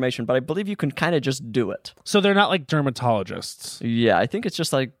secondhand information, but I believe you can kind of just do it. So they're not like dermatologists. Yeah, I think it's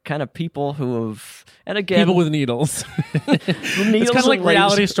just like kind of people who have, and again, People with needles. It's kind of like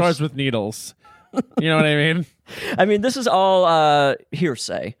reality stars with needles. You know what I mean? I mean, this is all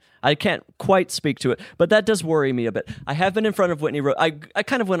hearsay. I can't quite speak to it, but that does worry me a bit. I have been in front of Whitney Rose. I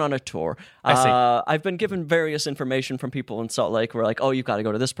kind of went on a tour. I see. I've been given various information from people in Salt Lake who are like, oh, you've got to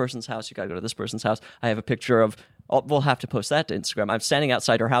go to this person's house. You got to go to this person's house. I have a picture of, we'll have to post that to Instagram. I'm standing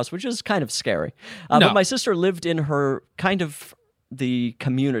outside her house, which is kind of scary. But my sister lived in her kind of the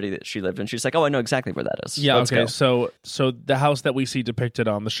community that she lived in. She's like, oh, I know exactly where that is. Yeah, Let's okay. go. So the house that we see depicted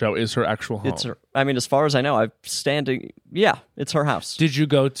on the show is her actual home. It's her, I mean, as far as I know, it's her house. Did you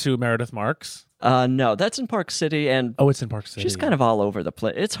go to Meredith Marks? No, that's in Park City, and it's in Park City. she's kind of all over the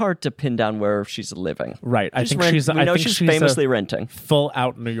place. It's hard to pin down where she's living. Right. I think she's she's famously renting. Full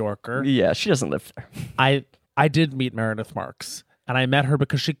out New Yorker. Yeah, she doesn't live there. I did meet Meredith Marks, and I met her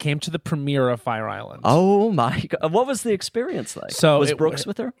because she came to the premiere of Fire Island. Oh my God. What was the experience like? So was Brooks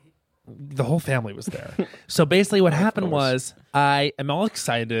with her? The whole family was there. So basically what happened was I am all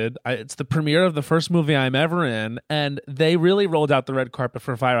excited. It's the premiere of the first movie I'm ever in, and they really rolled out the red carpet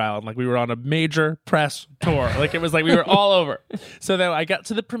for Fire Island. Like we were on a major press tour. Like it was like we were all over. So then I got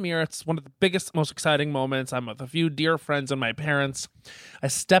to the premiere. It's one of the biggest, most exciting moments. I'm with a few dear friends and my parents. I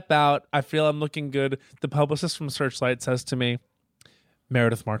step out. I feel I'm looking good. The publicist from Searchlight says to me,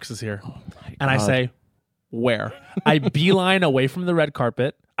 Meredith Marks is here. Oh and I say, where? I beeline away from the red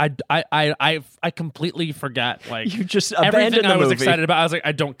carpet. I completely forget like You just everything abandoned I the was movie. excited about. I was like,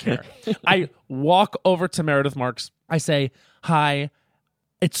 I don't care. I walk over to Meredith Marks. I say, hi,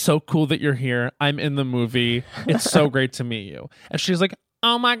 it's so cool that you're here. I'm in the movie. It's so great to meet you. And she's like,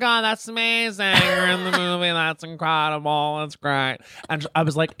 oh my God, that's amazing. You're in the movie. That's incredible. That's great. And I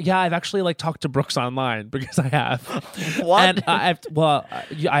was like, yeah, I've actually like talked to Brooks online because I have. What? And I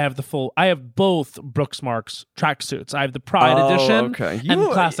have both Brooks Marks tracksuits. I have the Pride edition and the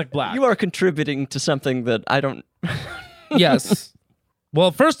classic black. You are contributing to something that I don't... Yes. Well,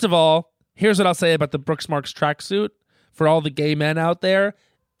 first of all, here's what I'll say about the Brooks Marks tracksuit for all the gay men out there.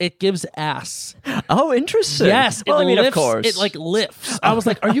 It gives ass. Oh, interesting. Yes. Well, I mean, lifts, of course. It like lifts. I was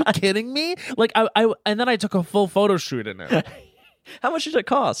like, are you kidding me? Like, I and then I took a full photo shoot in it. How much did it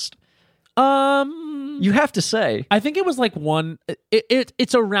cost? You have to say. I think it was like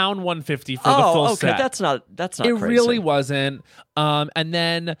it's around 150 for the full okay. set. That's not it crazy. Really wasn't. And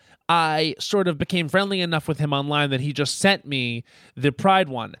then I sort of became friendly enough with him online that he just sent me the Pride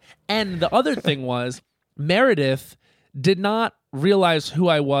one. And the other thing was Meredith did not realize who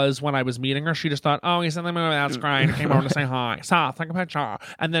I was when I was meeting her. She just thought, oh, he's something that's crying. He came over to say hi. Seth, take a picture.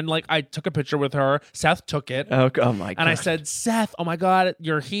 And then like I took a picture with her. Seth took it. Oh my God. And I said, Seth, oh my God,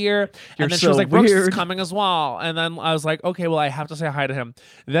 you're here. You're and then so she was like, Brooks weird. is coming as well. And then I was like, okay, well, I have to say hi to him.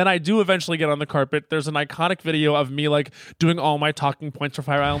 Then I do eventually get on the carpet. There's an iconic video of me like doing all my talking points for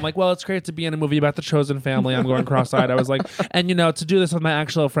Fire Island. I'm like, well, it's great to be in a movie about the chosen family. I'm going cross-eyed. I was like, and to do this with my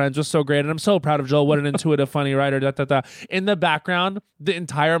actual friends was so great. And I'm so proud of Joel. What an intuitive, funny writer. Da, da, da. In the background, the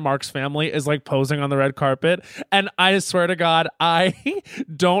entire Marks family is like posing on the red carpet. And I swear to God, I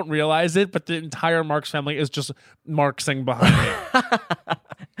don't realize it, but the entire Marks family is just Marksing behind me.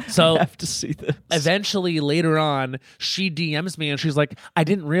 So I have to see this. Eventually, later on, she DMs me and she's like, I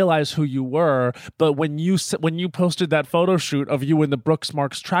didn't realize who you were, but when you posted that photo shoot of you in the Brooks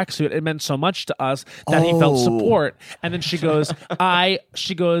Marks tracksuit, it meant so much to us that he felt support. And then she goes, I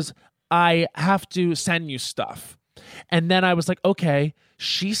have to send you stuff. And then I was like, okay.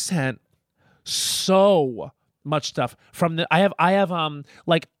 She sent so much stuff from I have eye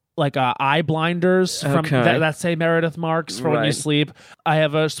blinders from that say Meredith Marks for when you sleep. I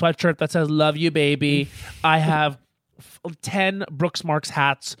have a sweatshirt that says "Love you, baby." I have 10 Brooks Marks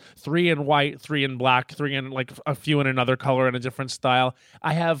hats, 3 in white, 3 in black, 3 in like a few in another color in a different style.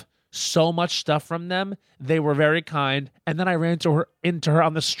 I have so much stuff from them. They were very kind. And then I ran into her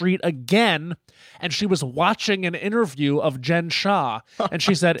on the street again, and she was watching an interview of Jen Shah, and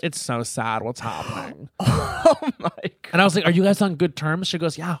she said, it's so sad what's happening. Oh my God. And I was like, are you guys on good terms? She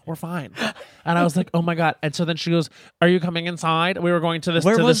goes, yeah, we're fine. And I was like, oh my God. And so then she goes, are you coming inside? We were going to this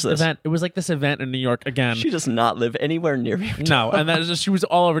event. It was like this event in New York again. She does not live anywhere near you. No. And then she was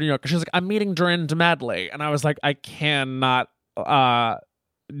all over New York. She was like, I'm meeting Dorinda Medley. And I was like, I cannot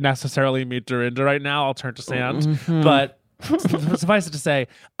necessarily meet Dorinda right now. I'll turn to sand. Mm-hmm. But suffice it to say,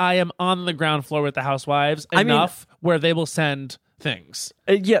 I am on the ground floor with the housewives enough where they will send things.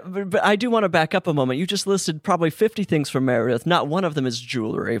 Yeah, but I do want to back up a moment. You just listed probably 50 things from Meredith. Not one of them is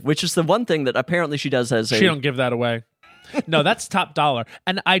jewelry, which is the one thing that apparently she does as She don't give that away. No, that's top dollar.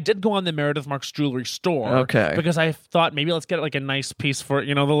 And I did go on the Meredith Marks jewelry store. Okay. Because I thought maybe let's get like a nice piece for,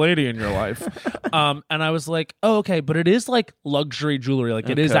 the lady in your life. And I was like, oh, okay. But it is like luxury jewelry. Like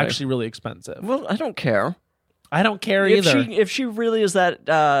it is actually really expensive. Well, I don't care. I don't care either. If she really is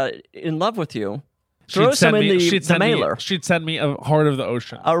that in love with you, throw some in the mailer. She'd send me a Heart of the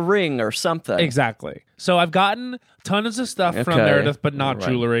Ocean. A ring or something. Exactly. So I've gotten tons of stuff from Meredith, but not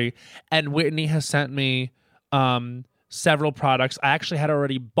jewelry. And Whitney has sent me several products. I actually had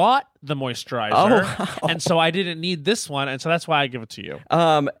already bought the moisturizer, and so I didn't need this one, and so that's why I give it to you.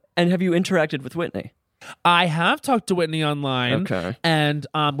 And have you interacted with Whitney? I have talked to Whitney online, and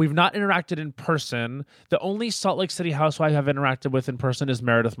we've not interacted in person. The only Salt Lake City housewife I've interacted with in person is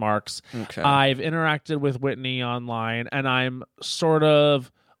Meredith Marks. Okay. I've interacted with Whitney online, and I'm sort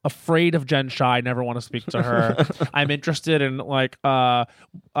of afraid of Jen Shah. I never want to speak to her. I'm interested in like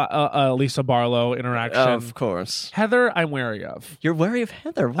Lisa Barlow interaction. Of course. Heather, I'm wary of. You're wary of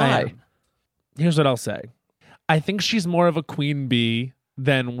Heather? Why? Here's what I'll say. I think she's more of a queen bee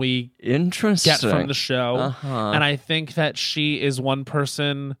than we get from the show. And I think that she is one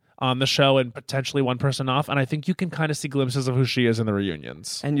person on the show and potentially one person off. And I think you can kind of see glimpses of who she is in the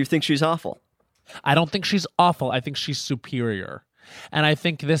reunions. And you think she's awful? I don't think she's awful. I think she's superior. And I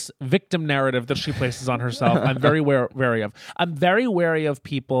think this victim narrative that she places on herself, I'm very wary of. I'm very wary of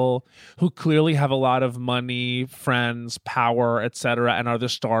people who clearly have a lot of money, friends, power, etc., and are the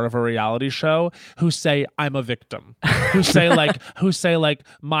star of a reality show, who say I'm a victim, who say like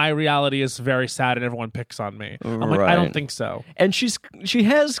my reality is very sad and everyone picks on me. I'm like, I don't think so. And she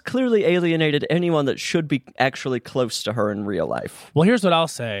has clearly alienated anyone that should be actually close to her in real life. Well, here's what I'll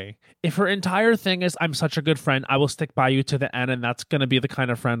say. If her entire thing is, I'm such a good friend, I will stick by you to the end, and that's going to be the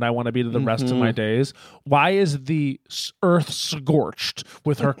kind of friend I want to be to the rest of my days, why is the earth scorched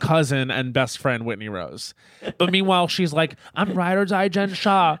with her cousin and best friend, Whitney Rose? But meanwhile, she's like, I'm ride or die Jen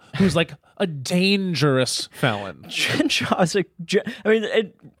Shah, who's like a dangerous felon. Jen Shah is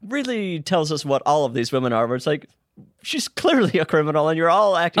it really tells us what all of these women are, where it's like, she's clearly a criminal, and you're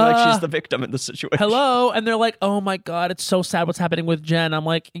all acting like she's the victim in the situation. Hello? And they're like, oh my God, it's so sad what's happening with Jen. I'm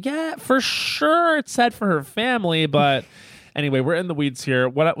like, yeah, for sure it's sad for her family, but anyway, we're in the weeds here.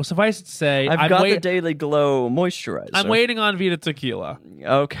 What suffice it to say, I've got the Daily Glow moisturizer. I'm waiting on Vita Tequila.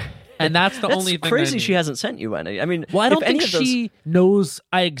 Okay. And that's the only thing. Crazy she hasn't sent you any. I mean, well, I don't think she knows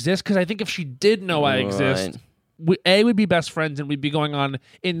I exist, because I think if she did know I exist, we'd be best friends and we'd be going on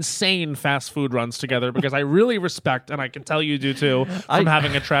insane fast food runs together, because I really respect, and I can tell you do too, from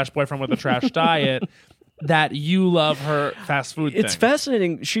having a trash boyfriend with a trash diet, that you love her fast food It's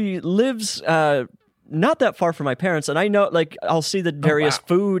fascinating. She lives not that far from my parents, and I know, like, I'll see the various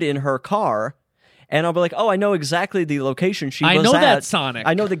food in her car, and I'll be like, oh, I know exactly the location she was at. I know that Sonic.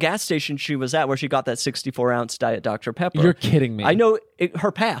 I know the gas station she was at where she got that 64-ounce Diet Dr. Pepper. You're kidding me. I know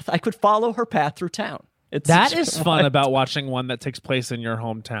her path. I could follow her path through town. That is fun about watching one that takes place in your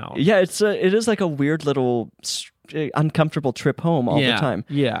hometown. Yeah, it is like a weird little uncomfortable trip home all the time.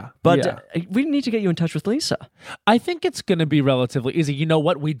 Yeah. But we need to get you in touch with Lisa. I think it's going to be relatively easy. You know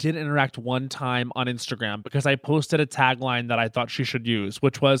what? We did interact one time on Instagram because I posted a tagline that I thought she should use,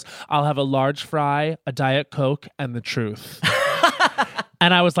 which was, I'll have a large fry, a Diet Coke, and the truth.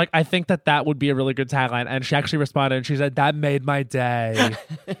 And I was like, I think that would be a really good tagline. And she actually responded and she said, that made my day.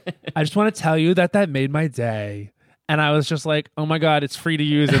 I just want to tell you that made my day. And I was just like, oh my God, it's free to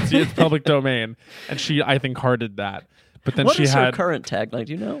use. It's public domain. And she, I think, hearted that. But then what is her current tagline?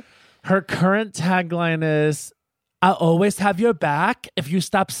 Do you know? Her current tagline is, I'll always have your back if you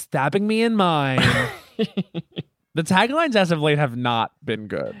stop stabbing me in mine. The taglines as of late have not been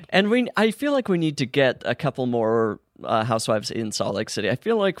good. And I feel like we need to get a couple more housewives in Salt Lake City. I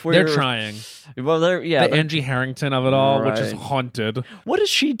feel like they're trying. Well, the Angie Harrington of it all, which is haunted. What is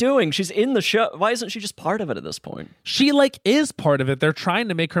she doing? She's in the show. Why isn't she just part of it at this point? She is part of it. They're trying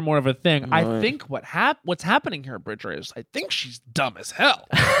to make her more of a thing. Right. I think what's happening here, Bridger, is I think she's dumb as hell.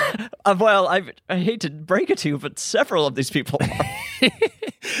 Well, I hate to break it to you, but several of these people are.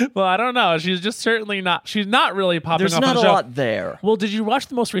 Well, I don't know. She's just certainly not. She's not really popping There's up not on the a show. lot there. Well, did you watch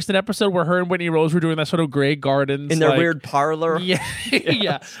the most recent episode where her and Whitney Rose were doing that sort of Grey Gardens in their weird parlor? Yeah,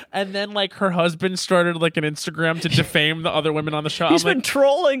 yeah. And then her husband started an Instagram to defame the other women on the show. He's been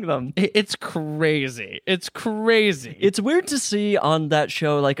trolling them. It's crazy. It's crazy. It's weird to see on that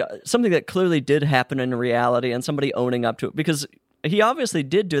show something that clearly did happen in reality and somebody owning up to it, because he obviously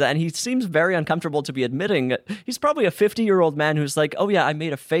did do that, and he seems very uncomfortable to be admitting it. He's probably a 50-year-old man who's like, oh yeah, I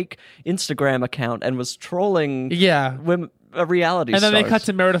made a fake Instagram account and was trolling women, a reality And then stars. they cut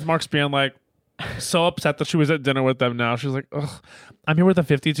to Meredith Marks being like, so upset that she was at dinner with them now. She's like, ugh, I'm here with a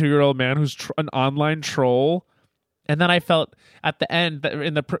 52-year-old man who's an online troll. And then I felt at the end that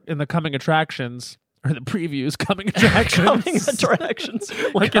in the coming attractions, or the previews, coming attractions. Coming attractions.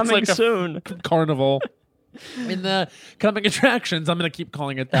 Coming it's soon. A carnival. In the coming attractions, I'm going to keep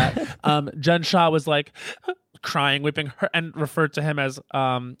calling it that. Jen Shah was crying, whipping her, and referred to him as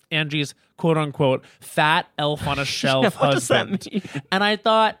Angie's quote unquote fat elf on a shelf what husband. Does that mean? And I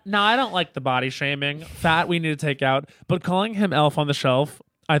thought, no, I don't like the body shaming. Fat we need to take out, but calling him elf on the shelf,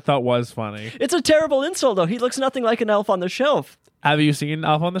 I thought was funny. It's a terrible insult, though. He looks nothing like an elf on the shelf. Have you seen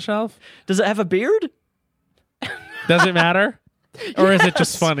Elf on the Shelf? Does it have a beard? Does it matter? Or is it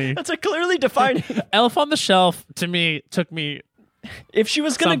just funny? That's a clearly defining. Elf on the Shelf, to me, took me. If she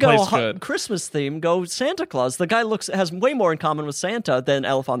was going to go Christmas theme, go Santa Claus. The guy has way more in common with Santa than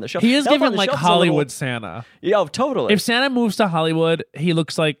Elf on the Shelf. He is given Hollywood Santa. Yeah, totally. If Santa moves to Hollywood, he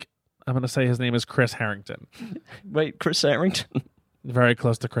looks like, I'm going to say his name is Chris Harrington. Wait, Chris Harrington? Very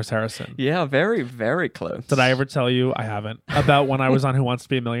close to Chris Harrison. Yeah, very, very close. Did I ever tell you? I haven't. About when I was on Who Wants to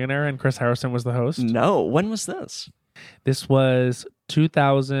Be a Millionaire and Chris Harrison was the host? No. When was this? This was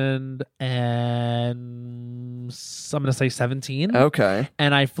 2000 and I'm going to say 17. Okay.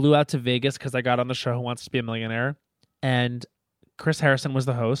 And I flew out to Vegas because I got on the show Who Wants to Be a Millionaire. And Chris Harrison was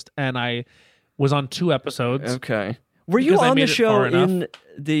the host. And I was on 2 episodes. Okay. Were you on the show in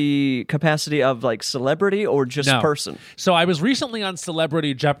the capacity of celebrity or just person? So I was recently on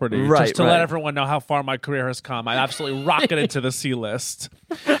Celebrity Jeopardy, just to let everyone know how far my career has come. I absolutely rocketed to the C-list.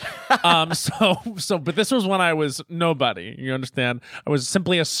 But this was when I was nobody. You understand? I was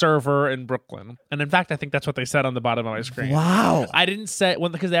simply a server in Brooklyn, and in fact, I think that's what they said on the bottom of my screen. Wow! I didn't say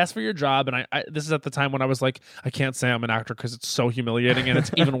because they asked for your job, and I this is at the time when I was like, I can't say I'm an actor because it's so humiliating, and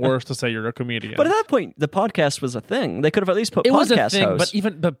it's even worse to say you're a comedian. But at that point, the podcast was a thing. They could have at least put podcast was a thing, host. But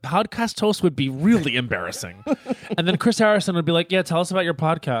even the podcast host would be really embarrassing. And then Chris Harrison would be like, "Yeah, tell us about your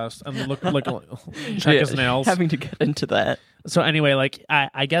podcast," and look check his nails. Having to get into that. So anyway,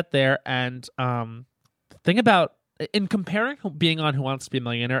 I get there, and thing about in comparing being on Who Wants to Be a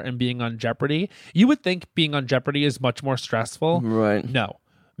Millionaire and being on Jeopardy, you would think being on Jeopardy is much more stressful. Right. No.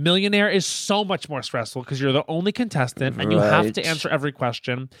 Millionaire is so much more stressful because you're the only contestant and you have to answer every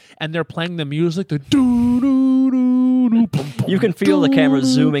question, and they're playing the music, the doo doo doo You can feel the camera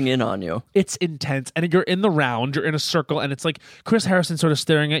zooming in on you. It's intense, and you're in the round, you're in a circle, and it's like Chris Harrison sort of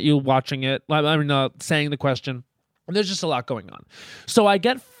staring at you, watching it. Saying the question. And there's just a lot going on. So I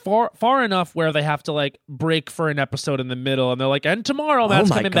get far enough where they have to like break for an episode in the middle, and they're like, and tomorrow Matt's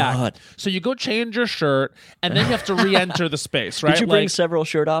coming back. So you go change your shirt, and then you have to re-enter the space, right? Did you bring several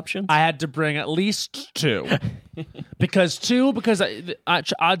shirt options? I had to bring at least 2. because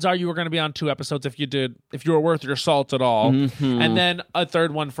odds are you were going to be on 2 episodes if you were worth your salt at all. Mm-hmm. And then a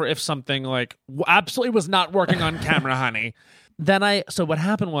third one for if something like absolutely was not working on camera, honey. So what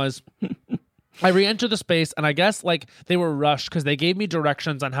happened was I re-enter the space, and I guess like they were rushed because they gave me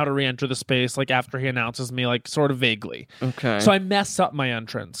directions on how to re-enter the space like after he announces me, like sort of vaguely. Okay. So I messed up my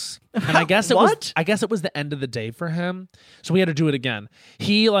entrance. And I guess it was the end of the day for him. So we had to do it again.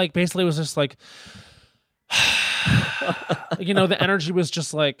 He like basically was just like the energy was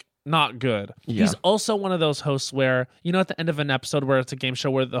just like not good. Yeah. He's also one of those hosts where, at the end of an episode where it's a game show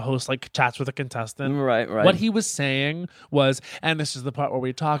where the host like chats with a contestant. Right. What he was saying was, and this is the part where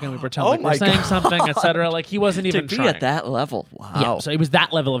we talk and we pretend like we're saying something, etc. Like he wasn't even to be trying. at that level. Wow. Yeah, so it was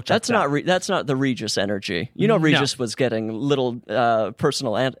that level of chat. That's not the Regis energy. Regis was getting little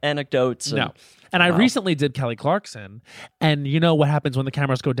personal anecdotes. And I recently did Kelly Clarkson, and you know what happens when the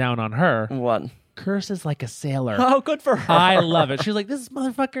cameras go down on her? What? Curses like a sailor. Oh, good for her. I love it. She's like, this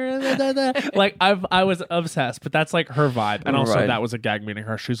motherfucker. Like I was obsessed, but that's like her vibe. And also that was a gag meeting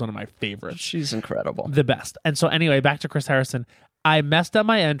her. She's one of my favorites. She's incredible. The best. And so anyway, back to Chris Harrison. I messed up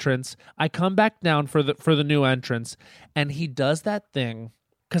my entrance. I come back down for the new entrance, and he does that thing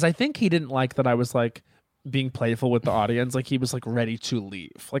because I think he didn't like that I was like being playful with the audience. Like he was like ready to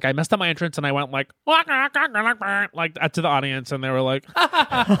leave. Like I messed up my entrance and I went like to the audience, and they were like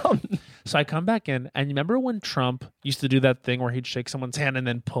So I come back in, and you remember when Trump used to do that thing where he'd shake someone's hand and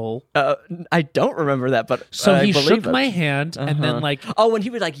then pull? I don't remember that, but so he shook my hand and then like when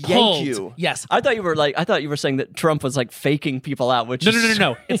he would like yank you. Yes, I thought you were saying that Trump was like faking people out. Which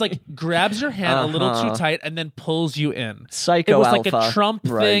no. It's like grabs your hand a little too tight and then pulls you in. Psycho. It was alpha. like a Trump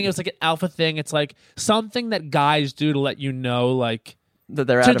thing. It was like an alpha thing. It's like something that guys do to let you know like that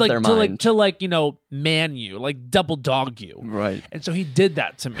they're out of their mind. To man you, like double dog you. Right. And so he did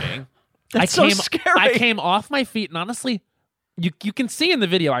that to me. That's so scary. I came off my feet, and honestly, you can see in the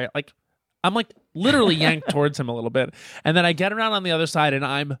video, I'm like literally yanked towards him a little bit, and then I get around on the other side, and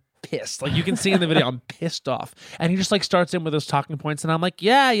I'm pissed. Like you can see in the video, I'm pissed off, and he just like starts in with his talking points, and I'm like,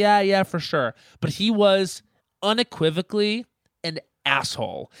 yeah, for sure. But he was unequivocally an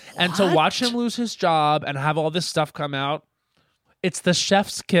asshole, and to watch him lose his job and have all this stuff come out, it's the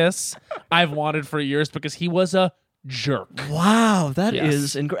chef's kiss I've wanted for years because he was a jerk. Wow, that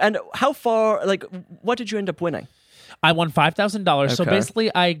is incredible. And how far? Like, what did you end up winning? I won $5,000. Okay. So basically,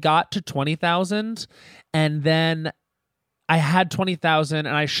 I got to $20,000, and then I had $20,000, and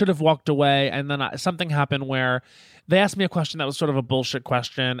I should have walked away. And then something happened where they asked me a question that was sort of a bullshit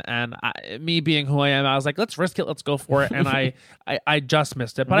question, and me being who I am, I was like, "Let's risk it. Let's go for it." And I just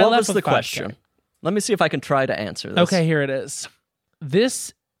missed it. But what I left was with the 5K. question? Let me see if I can try to answer this. Okay, here it is.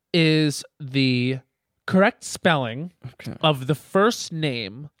 This is the correct spelling of the first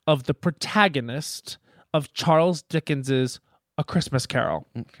name of the protagonist of Charles Dickens's A Christmas Carol.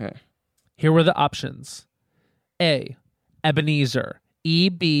 Okay. Here were the options. A, Ebenezer.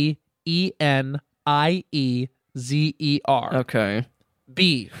 Ebeniezer. Okay.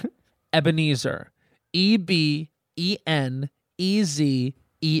 B, Ebenezer. Ebenezer.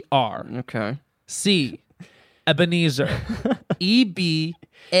 Okay. C, Ebenezer. Ebenezer.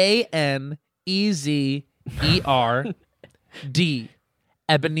 D,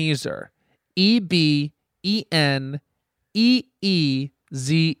 Ebenezer. Ebenezer.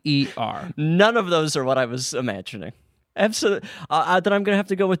 None of those are what I was imagining. Absolutely. Then I'm going to have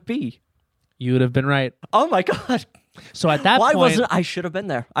to go with B. You would have been right. Oh my God. So at that point... Why wasn't I should have been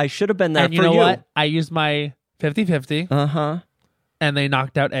there. I should have been there and you know what? I used my 50-50. Uh-huh. And they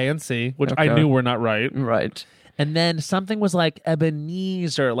knocked out A and C, which I knew were not right. Right. And then something was like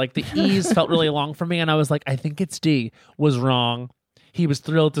Ebenezer. Like the E's felt really long for me. And I was like, I think it's D. Was wrong. He was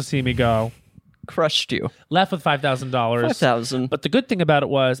thrilled to see me go. Crushed you. Left with $5,000. $5,000. But the good thing about it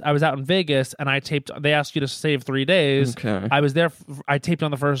was I was out in Vegas and they asked you to save 3 days. Okay. I was there. I taped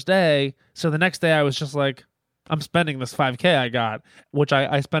on the first day. So the next day I was just like, I'm spending this $5K I got, which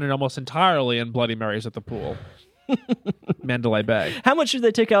I spent it almost entirely in Bloody Marys at the pool. Mandalay Bay. How much did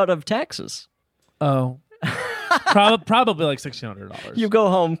they take out of taxes? Oh. Probably like $1,600. You go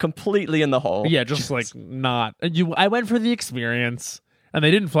home completely in the hole. Yeah, just like not. I went for the experience, and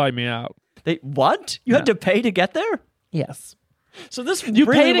they didn't fly me out. What? You had to pay to get there? Yes. So this you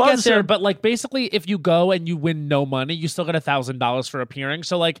really pay to get was there, but like basically, if you go and you win no money, you still get $1,000 for appearing.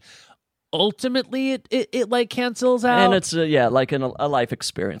 So like. Ultimately, it like cancels out, and it's like a life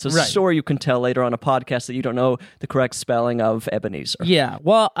experience, a story you can tell later on a podcast that you don't know the correct spelling of Ebenezer. Yeah,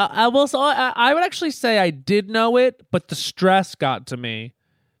 well, I will. I would actually say I did know it, but the stress got to me.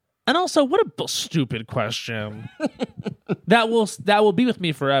 And also, what a stupid question. that will be with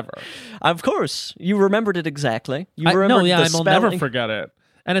me forever. Of course, you remembered it exactly. I'll never forget it.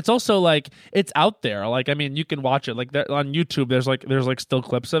 And it's also like it's out there. Like I mean, you can watch it. Like on YouTube, there's like still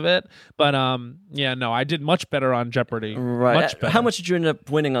clips of it. But I did much better on Jeopardy. Right. Much better. How much did you end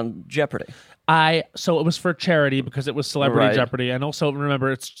up winning on Jeopardy? So it was for charity because it was Celebrity Jeopardy, and also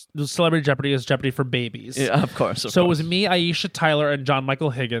remember, it's Celebrity Jeopardy is Jeopardy for babies. Yeah, of course. It was me, Aisha Tyler, and John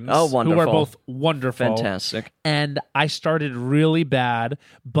Michael Higgins. Oh, wonderful! Who are both wonderful, fantastic. And I started really bad,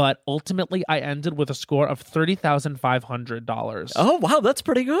 but ultimately I ended with a score of $30,500. Oh wow, that's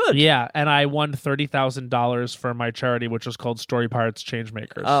pretty good. Yeah, and I won $30,000 for my charity, which was called Story Pirates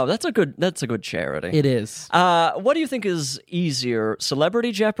Changemakers. Oh, that's a good charity. It is. What do you think is easier,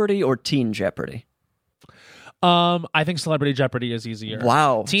 Celebrity Jeopardy or Teen Jeopardy? I think Celebrity Jeopardy is easier.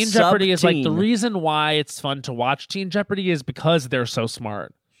 Wow. Teen Jeopardy is like the reason why it's fun to watch Teen Jeopardy is because they're so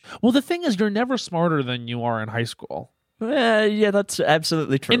smart. Well, the thing is, you're never smarter than you are in high school. Yeah, that's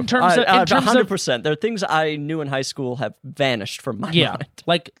absolutely true. In terms of 100%. There are things I knew in high school have vanished from my mind.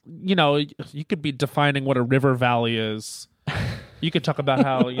 Like, you could be defining what a river valley is. You could talk about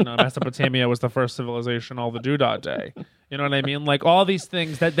how, Mesopotamia was the first civilization, all the doodah day. You know what I mean? Like all these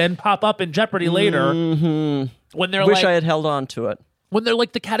things that then pop up in Jeopardy later when they're Wish I had held on to it. When they're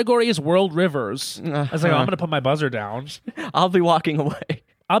like, the category is world rivers. I was like, I'm going to put my buzzer down. I'll be walking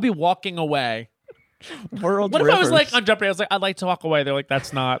away. World What rivers. if I was like on Jeopardy? I was like, I'd like to walk away. They're like,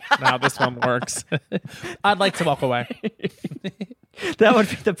 that's not how this one works. I'd like to walk away. That would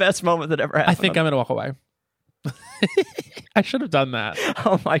be the best moment that ever happened. I think I'm going to walk away. I should have done that.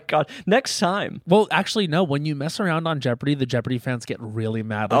 Oh my God. Next time. Well, actually, no. When you mess around on Jeopardy, the Jeopardy fans get really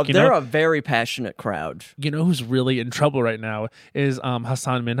mad. Like, they're a very passionate crowd. You know who's really in trouble right now is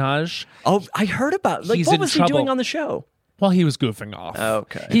Hassan Minhaj. Oh, I heard about it. What was he doing on the show? Well, he was goofing off.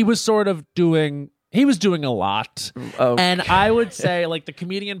 Okay. He was sort of doing a lot. Okay. And I would say, like, the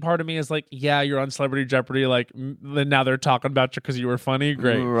comedian part of me is like, yeah, you're on Celebrity Jeopardy. Like, now they're talking about you because you were funny.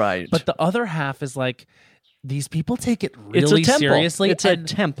 Great. Right. But the other half is like, these people take it really seriously. It's a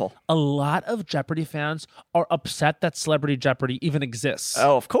temple. A lot of Jeopardy fans are upset that Celebrity Jeopardy even exists.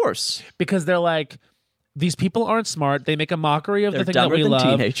 Oh, of course. Because they're like, these people aren't smart. They make a mockery of the thing that we love.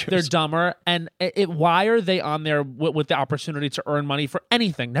 Teenagers. They're dumber. And why are they on there with the opportunity to earn money for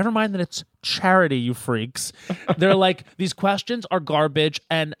anything? Never mind that it's charity, you freaks. They're like, these questions are garbage.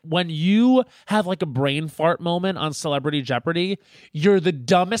 And when you have like a brain fart moment on Celebrity Jeopardy, you're the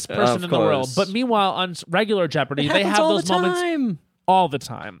dumbest person in the world. But meanwhile, on regular Jeopardy, they have those moments all the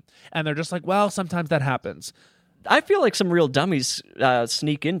time. And they're just like, well, sometimes that happens. I feel like some real dummies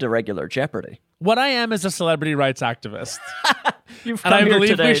sneak into regular Jeopardy. What I am is a celebrity rights activist. You've and come I here believe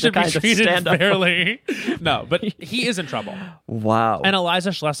today we should to be kind of treated stand up. fairly. No, but he is in trouble. Wow. And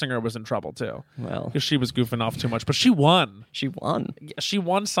Eliza Schlesinger was in trouble too. Well, because she was goofing off too much, but she won. She won. Yeah, she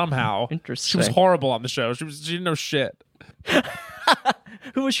won somehow. Interesting. She was horrible on the show. She didn't know shit.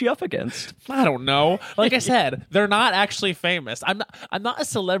 Who was she up against? I don't know. Like I said, they're not actually famous. I'm not a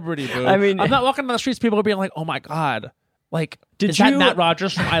celebrity, boo. I mean, I'm not walking down the streets. People are being like, "Oh my God." Like, is that Matt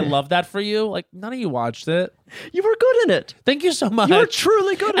Rogers from I Love That For You? Like, none of you watched it. You were good in it. Thank you so much. You were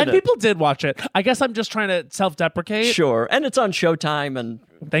truly good in it. And people did watch it. I guess I'm just trying to self-deprecate. Sure. And it's on Showtime. And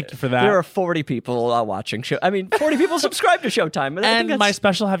thank you for that. There are 40 people watching show. I mean, 40 people subscribe to Showtime. And my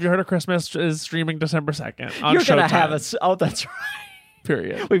special Have You Heard of Christmas is streaming December 2nd on You're going to Showtime. have us. Oh, that's right.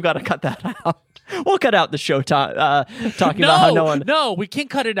 Period. We've got to cut that out. We'll cut out the Showtime talking about how no one... No, we can't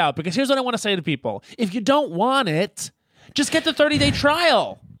cut it out because here's what I want to say to people. If you don't want it... just get the 30-day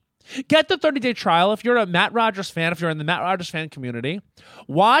trial. Get the 30-day trial if you're a Matt Rogers fan, if you're in the Matt Rogers fan community.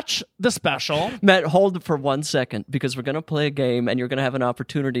 Watch the special. Matt, hold it for 1 second because we're going to play a game and you're going to have an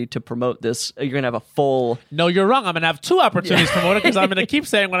opportunity to promote this. You're going to have a full... No, you're wrong. I'm going to have 2 opportunities to promote it because I'm going to keep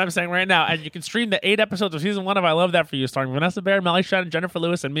saying what I'm saying right now. And you can stream the 8 episodes of season 1 of I Love That For You, starring Vanessa Bayer, Melly Shannon, Jennifer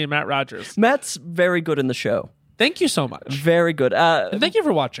Lewis, and me and Matt Rogers. Matt's very good in the show. Thank you so much. Very good. And thank you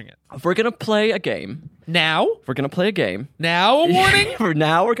for watching it. We're going to play a game. Now? We're going to play a game. Now a warning? We're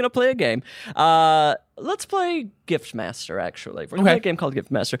going to play a game. Let's play Gift Master, actually. We're going to play a game called Gift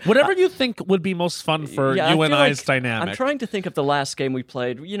Master. Whatever you think would be most fun for you and I's dynamic. I'm trying to think of the last game we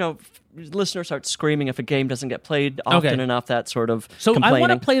played. Listeners start screaming if a game doesn't get played often enough, that sort of complaining. I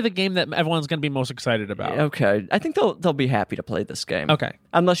want to play the game that everyone's going to be most excited about. Okay. I think they'll be happy to play this game. Okay.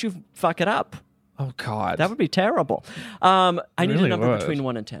 Unless you fuck it up. Oh, God. That would be terrible. I need a number between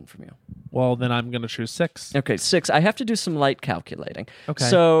 1 and 10 from you. Well, then I'm going to choose 6. Okay, 6. I have to do some light calculating. Okay.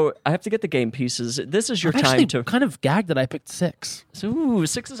 So I have to get the game pieces. This is your time to... I'm kind of gagged that I picked 6. So,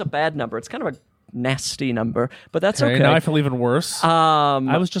 6 is a bad number. It's kind of a nasty number, but that's okay. Now I feel even worse.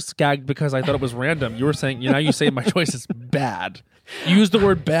 I was just gagged because I thought it was random. You were saying, you say my choice is bad. You use the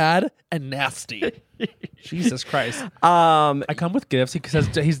word bad and nasty. Jesus Christ. I come with gifts. He says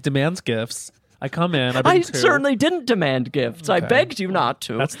he demands gifts. I come in. I certainly didn't demand gifts. Okay. I begged you not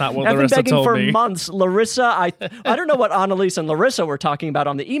to. That's not what I've Larissa been begging told for me. Months. Larissa, I don't know what Annalise and Larissa were talking about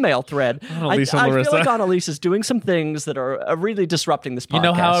on the email thread. Annalise and Larissa. I feel like Annalise is doing some things that are really disrupting this podcast. You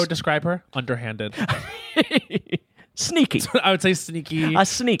know how I would describe her? Underhanded. Sneaky. I would say sneaky. A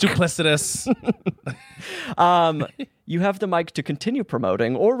sneak. Duplicitous. You have the mic to continue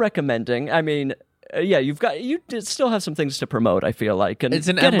promoting or recommending. I mean... you still have some things to promote, I feel like. And it's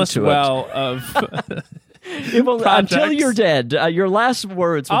an endless well of until you're dead. Your last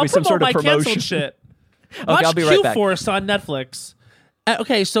words will be some sort of promotion. Shit. Okay, Watch I'll be right back. Q-Force on Netflix.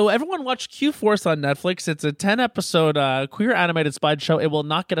 Okay, so everyone watch Q-Force on Netflix. It's a 10-episode queer animated slideshow. It will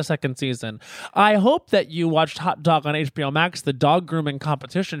not get a second season. I hope that you watched Hot Dog on HBO Max, the dog grooming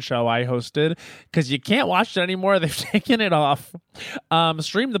competition show I hosted, because you can't watch it anymore. They've taken it off.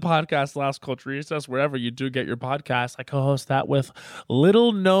 Stream the podcast Last Culture Recess wherever you do get your podcast. I co-host that with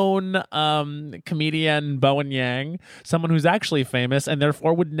little-known comedian Bowen Yang, someone who's actually famous and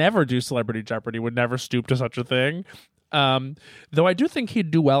therefore would never do Celebrity Jeopardy, would never stoop to such a thing. Though I do think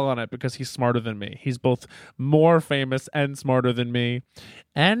he'd do well on it because he's smarter than me. He's both more famous and smarter than me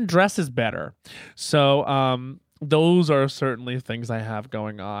and dresses better. So those are certainly things I have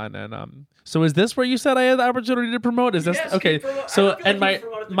going on. And so is this where you said I had the opportunity to promote? Is this okay? So and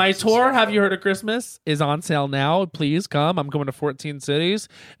my tour, Have You Heard of Christmas, is on sale now. Please come. I'm going to 14 cities.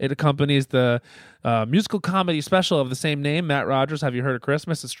 It accompanies the musical comedy special of the same name, Matt Rogers, Have You Heard of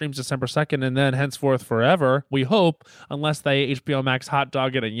Christmas? It streams December 2nd and then henceforth forever, we hope, unless they HBO Max hot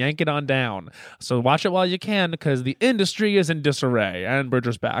dog it and yank it on down. So watch it while you can because the industry is in disarray and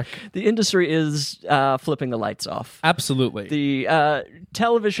Bridger's back. The industry is flipping the lights off. Absolutely. The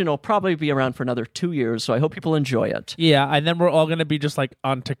television will probably be around for another 2 years, so I hope people enjoy it. Yeah, and then we're all going to be just like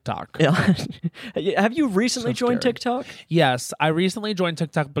on TikTok. Yeah. Have you recently joined TikTok? Yes, I recently joined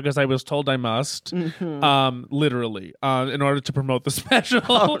TikTok because I was told I must. Literally, in order to promote the special.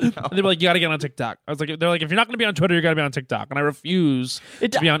 Oh, no. They were like, you gotta get on TikTok. I was like, they're like, if you're not gonna be on Twitter, you gotta be on TikTok. And I refuse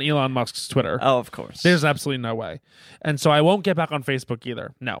to be on Elon Musk's Twitter. Oh, of course. There's absolutely no way. And so I won't get back on Facebook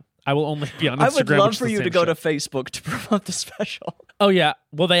either. No. I will only be on Instagram. I would love for you to go to Facebook to promote the special. Oh yeah,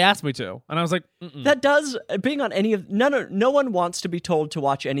 well they asked me to, and I was like, that does being on any of no one wants to be told to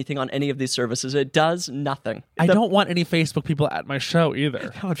watch anything on any of these services. It does nothing. I don't want any Facebook people at my show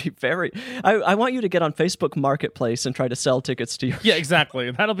either. That would be very. I want you to get on Facebook Marketplace and try to sell tickets to you. Yeah,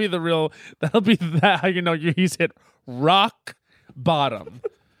 exactly. That'll be how you know he's hit rock bottom.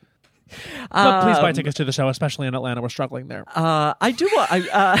 But please buy tickets to the show, especially in Atlanta. We're struggling there. I do want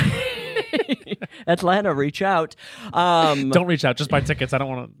Atlanta, reach out. Don't reach out. Just buy tickets. We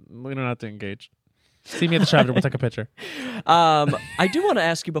don't have to engage. See me at the shop. We'll take a picture. I do want to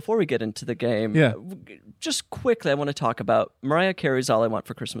ask you before we get into the game. Yeah. Just quickly, I want to talk about Mariah Carey's "All I Want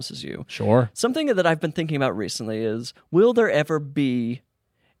for Christmas Is You." Sure. Something that I've been thinking about recently is: will there ever be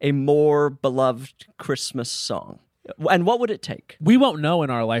a more beloved Christmas song? And what would it take? We won't know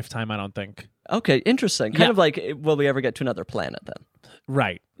in our lifetime, I don't think. Okay, interesting. Kind of like, will we ever get to another planet then?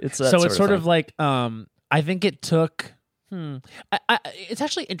 Right. It's sort of like, I think it took... it's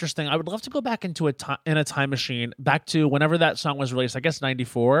actually interesting. I would love to go back into a time machine, back to whenever that song was released. I guess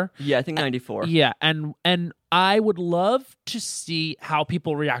 94. Yeah, I think 94. Yeah, and I would love to see how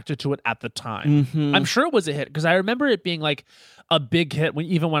people reacted to it at the time. Mm-hmm. I'm sure it was a hit because I remember it being like a big hit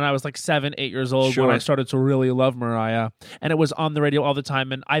even when I was like 7, 8 years old, sure. when I started to really love Mariah, and it was on the radio all the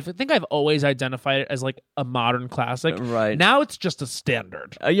time. And I think I've always identified it as like a modern classic. Right now, it's just a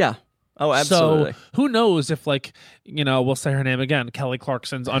standard. Yeah. Oh, absolutely. So who knows if, like, we'll say her name again, Kelly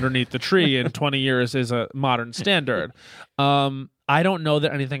Clarkson's "Underneath the Tree" in 20 years is a modern standard. I don't know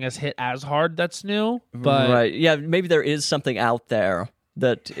that anything has hit as hard that's new, but right. Yeah, maybe there is something out there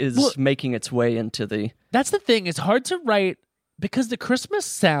that is making its way into the... That's the thing. It's hard to write because the Christmas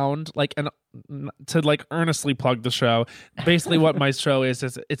sound, like, and to like earnestly plug the show, basically what my show is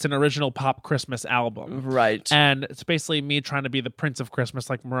it's an original pop Christmas album. Right. And it's basically me trying to be the Prince of Christmas,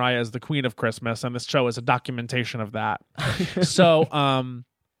 like Mariah is the Queen of Christmas, and this show is a documentation of that. So,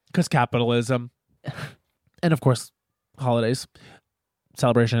 because capitalism, and of course, holidays,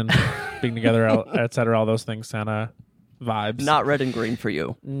 celebration, being together, etc., all those things, Santa vibes. Not red and green for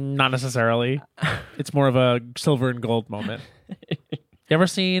you. Not necessarily. It's more of a silver and gold moment. You ever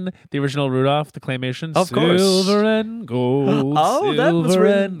seen the original Rudolph, the claymation? Of course. Silver and gold. Oh, that was silver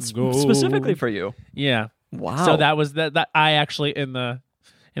written and gold. specifically for you. Yeah. Wow. So that was that. I actually in the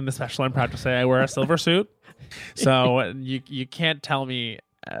special, I'm proud to say I wear a silver suit. So you can't tell me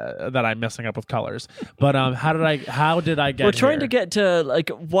that I'm messing up with colors. But how did I get? We're trying here? to get to like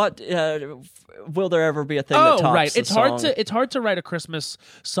what will there ever be a thing that tops right. the song? It's hard to write a Christmas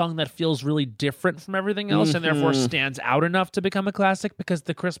song that feels really different from everything else and therefore stands out enough to become a classic, because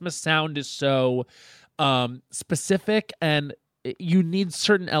the Christmas sound is so specific, and you need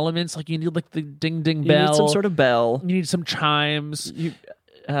certain elements, like you need like the ding ding bell. You need some sort of bell. You need some chimes.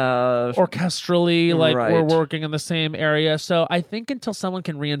 Orchestrally, like right. we're working in the same area. So I think until someone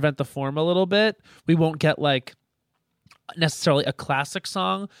can reinvent the form a little bit, we won't get like necessarily a classic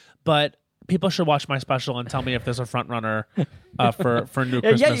song, but people should watch my special and tell me if there's a front runner for new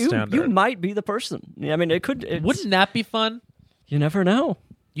Christmas standard. You might be the person. I mean, it could. Wouldn't that be fun? You never know.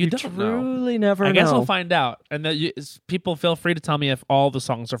 You don't truly know. never know. I guess we'll find out. And people feel free to tell me if all the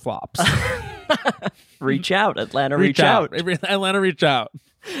songs are flops. Reach out, Atlanta. Reach out. Atlanta, reach out.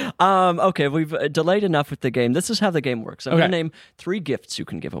 Okay, we've delayed enough with the game. This is how the game works. I'm going to name 3 gifts you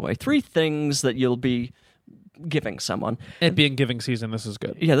can give away. 3 things that you'll be giving someone. It being giving season, this is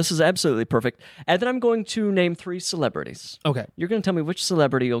good. Yeah, this is absolutely perfect. And then I'm going to name 3 celebrities. Okay. You're going to tell me which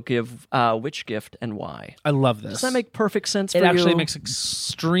celebrity you'll give which gift and why. I love this. Does that make perfect sense for you? It actually makes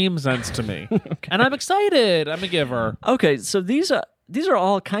extreme sense to me. Okay. And I'm excited. I'm a giver. Okay, so these are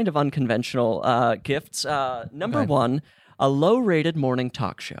all kind of unconventional gifts. Number 1, a low-rated morning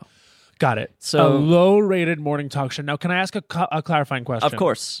talk show. Got it. So, a low-rated morning talk show. Now, can I ask a clarifying question? Of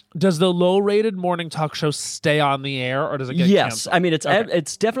course. Does the low-rated morning talk show stay on the air, or does it get canceled? I mean,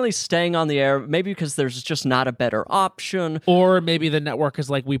 it's definitely staying on the air, maybe because there's just not a better option. Or maybe the network is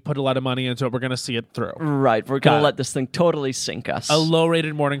like, we put a lot of money into it, we're going to see it through. Right, we're going to let this thing totally sink us. A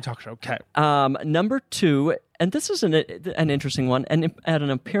low-rated morning talk show, okay. Number 2, and this is an interesting one, and at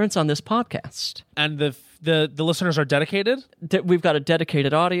an appearance on this podcast. And the listeners are dedicated? We've got a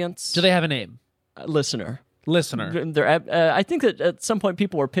dedicated audience. Do they have a name? Listener. Listener. I think that at some point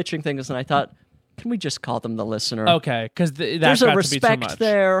people were pitching things, and I thought, can we just call them the listener? Okay, because there's a respect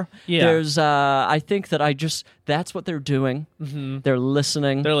there. Yeah. There's, I think that that's what they're doing. Mm-hmm. They're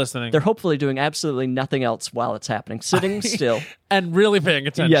listening. They're hopefully doing absolutely nothing else while it's happening, sitting still. And really paying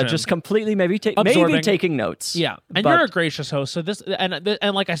attention. Yeah, just completely maybe taking notes. Yeah, and you're a gracious host. So this,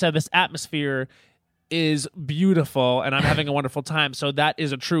 and like I said, this atmosphere is beautiful, and I'm having a wonderful time. So that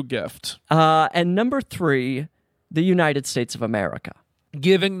is a true gift. And number 3, the United States of America.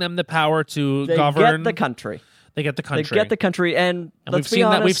 Giving them the power to govern. They get the country. And let's be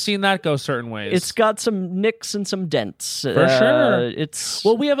honest, we've seen that go certain ways. It's got some nicks and some dents. For sure.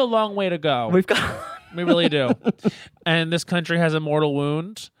 Well, we have a long way to go. We really do. And this country has a mortal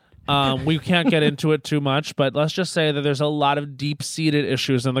wound. We can't get into it too much, but let's just say that there's a lot of deep-seated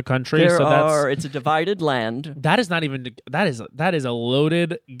issues in the country. It's a divided land. That is a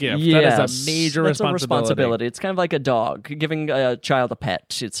loaded gift. Yes, that is a major responsibility. It's kind of like a dog giving a child a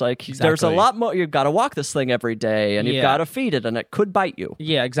pet. It's like there's a lot more. You've got to walk this thing every day, and you've got to feed it, and it could bite you.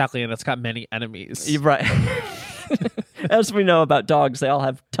 Yeah, exactly, and it's got many enemies. You're right. As we know about dogs, they all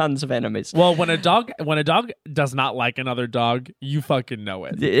have tons of enemies. Well, when a dog does not like another dog, you fucking know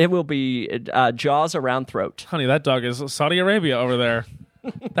it. It will be jaws around throat. Honey, that dog is Saudi Arabia over there.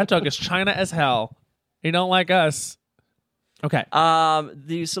 That dog is China as hell. He don't like us. Okay.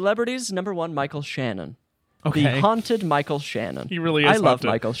 The celebrities, number 1, Michael Shannon. Okay. The haunted Michael Shannon. He really is I love haunted.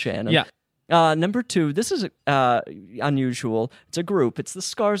 Michael Shannon. Yeah. Number 2, this is unusual. It's a group. It's the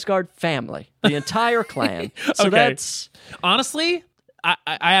Skarsgård family, the entire clan. So that's honestly, I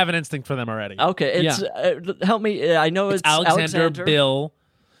have an instinct for them already. Okay, it's help me. I know it's Alexander, Bill,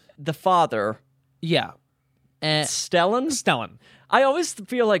 the father. Yeah, Stellan. I always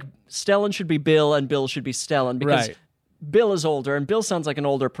feel like Stellan should be Bill and Bill should be Stellan because Bill is older and Bill sounds like an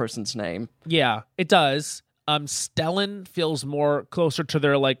older person's name. Yeah, it does. Stellan feels more closer to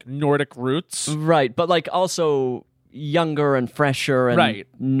their like Nordic roots. Right, but like also younger and fresher and Right.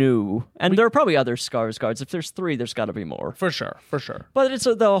 new. And there are probably other Skarsgårds. If there's 3, there's got to be more. For sure. But it's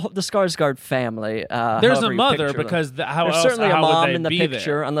the Skarsgård family. There's however a you mother picture them. because how There's else certainly a how would mom they in the be picture,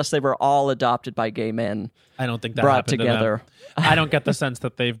 there? unless they were all adopted by gay men. I don't think that brought happened together. To them. I don't get the sense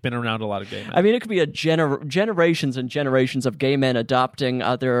that they've been around a lot of gay men. I mean, it could be a generations and generations of gay men adopting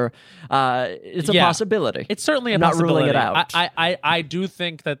other. It's a possibility. It's certainly a I'm not possibility. ruling it out. I do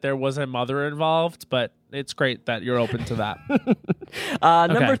think that there was a mother involved, but it's great that you're open to that.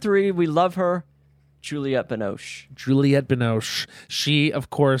 Number 3, we love her, Juliette Binoche. Juliette Binoche. She, of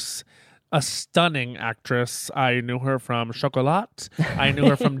course, a stunning actress. I knew her from Chocolat. I knew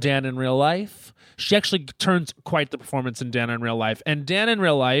her from Dan in Real Life. She actually turns quite the performance in Dan in Real Life. And Dan in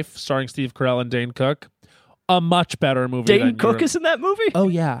Real Life, starring Steve Carell and Dane Cook, a much better movie Dane than Cook is in that movie? Oh,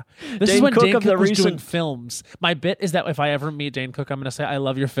 yeah. This Dane is when Cook Dane of Cook the was doing recent- films. My bit is that if I ever meet Dane Cook, I'm going to say, I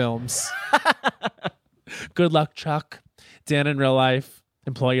love your films. Good luck, Chuck. Dan in Real Life,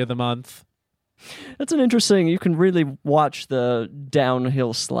 Employee of the Month. That's an interesting. You can really watch the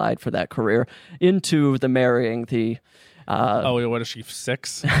downhill slide for that career into the marrying the. Oh, what is she,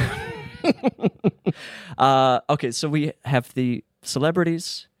 6? Okay, so we have the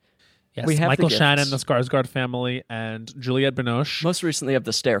celebrities. Yes, We have Michael the Shannon, gifts. the Skarsgård family, and Juliette Binoche. Most recently of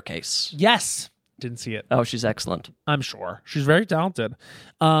the staircase. Yes. Didn't see it. Oh, she's excellent. I'm sure. She's very talented.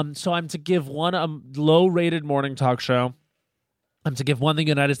 So I'm to give one a low-rated morning talk show. I'm to give one the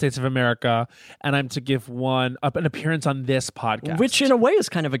United States of America, and I'm to give one an appearance on this podcast. Which, in a way, is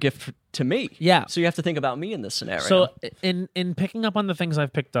kind of a gift to me. Yeah. So you have to think about me in this scenario. So in picking up on the things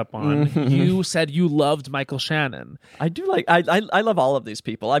I've picked up on, you said you loved Michael Shannon. I do like. I love all of these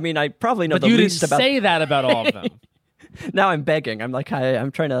people. I mean, I probably know But the you least didn't about. say that about all of them. Now I'm begging. I'm like,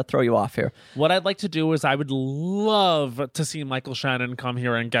 I'm trying to throw you off here. What I'd like to do is I would love to see Michael Shannon come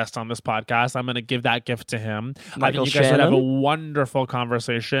here and guest on this podcast. I'm going to give that gift to him. Michael I think you guys would have a Shannon? wonderful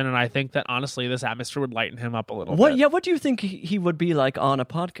conversation, and I think that honestly this atmosphere would lighten him up a little What? bit. Yeah. What do you think he would be like on a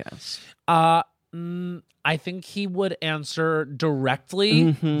podcast? I think he would answer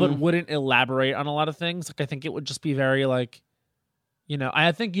directly, but wouldn't elaborate on a lot of things. Like I think it would just be very like, you know,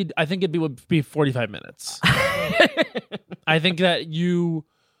 I think it would be 45 minutes. I think that you.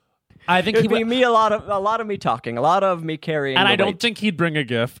 I think It he would be would, me. A lot of me talking. A lot of me carrying. and the I don't weight. think he'd bring a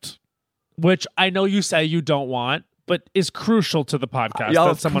gift, which I know you say you don't want, but is crucial to the podcast Yeah,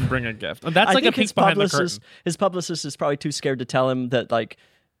 that someone bring a gift. And that's I like a think peek behind the curtain. His publicist is probably too scared to tell him that like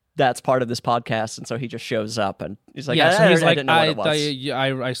that's part of this podcast, and so he just shows up and he's like, Yeah, so he's I like, didn't know what it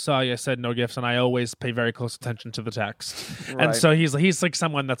was. I saw you said no gifts, and I always pay very close attention to the text. And Right. so he's like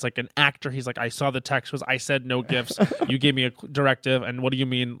someone that's like an actor. He's like, I saw the text was I said no gifts. You gave me a directive, and what do you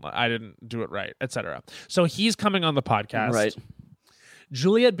mean I didn't do it right, etc. So he's coming on the podcast, Right.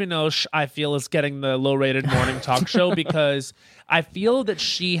 Juliette Binoche, I feel, is getting the low-rated morning talk show because I feel that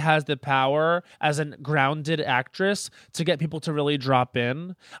she has the power as a grounded actress to get people to really drop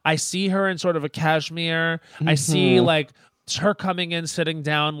in. I see her in sort of a cashmere. I see like her coming in, sitting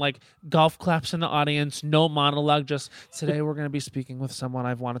down, like golf claps in the audience, no monologue, just today we're going to be speaking with someone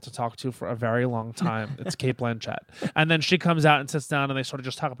I've wanted to talk to for a very long time. It's Kate Blanchett. And then she comes out and sits down and they sort of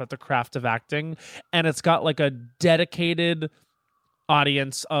just talk about the craft of acting. And it's got like a dedicated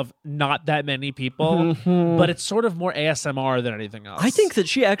audience of not that many people, but it's sort of more ASMR than anything else. I think that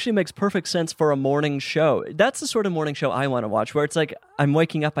she actually makes perfect sense for a morning show. That's the sort of morning show I want to watch, where it's like I'm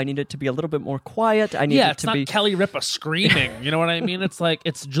waking up, I need it to be a little bit more quiet. I need it it's to not be Kelly Ripa screaming. You know what I mean? It's like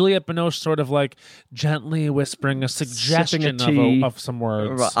it's Juliette Binoche sort of like gently whispering a suggestion tea. of some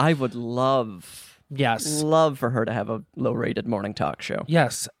words. I would love Yes. for her to have a low-rated morning talk show.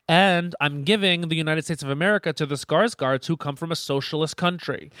 Yes. And I'm giving the United States of America to the Skarsgårds who come from a socialist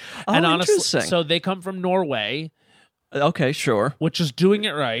country. Oh, and honestly, interesting. so they come from Norway, Okay, sure. which is doing it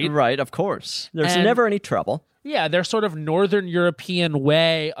right. Right, of course. There's And- never any trouble. Yeah, their sort of Northern European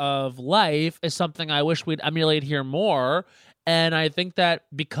way of life is something I wish we'd emulate here more. And I think that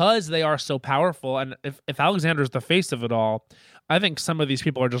because they are so powerful, and if Alexander's the face of it all, I think some of these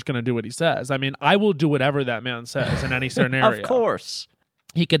people are just going to do what he says. I mean, I will do whatever that man says in any scenario. Of course.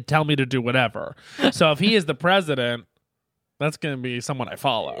 He could tell me to do whatever. So if he is the president, that's going to be someone I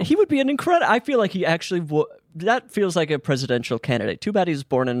follow. He would be an incredible... I feel like he actually would... That feels like a presidential candidate. Too bad he's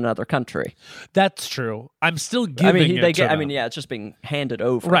born in another country. That's true. I'm still giving it to them. yeah, it's just being handed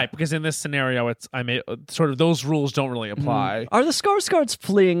over. Right, because in this scenario, sort of those rules don't really apply. Are the Skarsgårds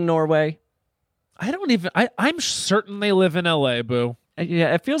fleeing Norway? I'm certain they live in LA, boo.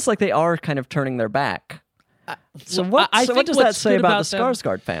 Yeah, it feels like they are kind of turning their back. So what does that say about the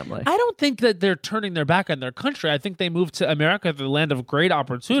Skarsgård family? I don't think that they're turning their back on their country. I think they moved to America, the land of great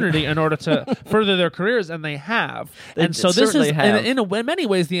opportunity, in order to further their careers, and they have. And so this is, in many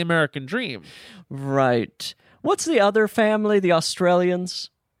ways, the American dream. Right. What's the other family? The Australians?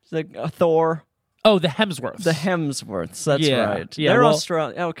 The Thor? Oh, the Hemsworths. The Hemsworths, that's right. Yeah, they're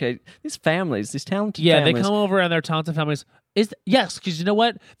Australian. Okay, these families, these talented families. Yeah, they come over and they're talented families. Yes, because you know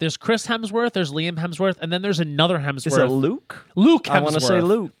what? There's Chris Hemsworth, there's Liam Hemsworth, and then there's another Hemsworth. Is it Luke? Luke Hemsworth. I want to say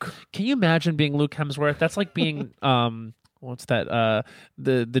Luke. Can you imagine being Luke Hemsworth? That's like being, what's that?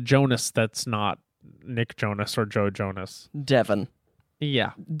 The Jonas that's not Nick Jonas or Joe Jonas. Devin.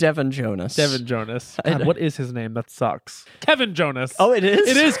 Yeah. Devin Jonas. God, what is his name? That sucks. Kevin Jonas. Oh, it is?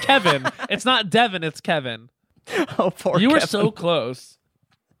 It is Kevin. It's not Devin, it's Kevin. Oh, poor You Kevin. were so close.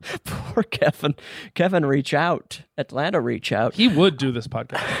 Poor Kevin. Kevin, reach out. Atlanta, reach out. He would do this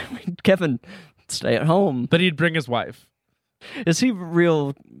podcast. Kevin, stay at home. But he'd bring his wife. Is he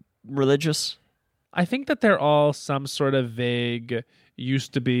real religious? I think that they're all some sort of vague,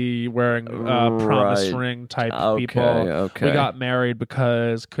 used to be wearing promise ring type people. Okay. We got married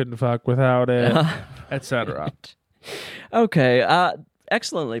because couldn't fuck without it, etc. Okay.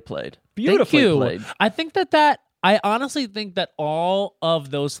 Excellently played. Beautifully played. I think I honestly think that all of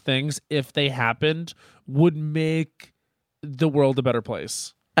those things, if they happened, would make the world a better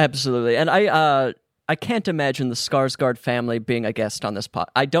place. Absolutely. And I can't imagine the Skarsgård family being a guest on this pod.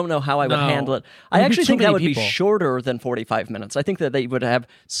 I don't know how I would handle it. I actually think that would be shorter than 45 minutes. I think that they would have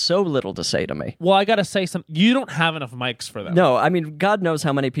so little to say to me. Well, I got to say something. You don't have enough mics for them. No, I mean, God knows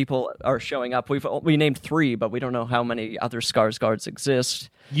how many people are showing up. We named 3, but we don't know how many other Skarsgårds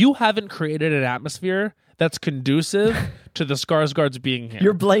exist. You haven't created an atmosphere that's conducive to the Skarsgårds being here.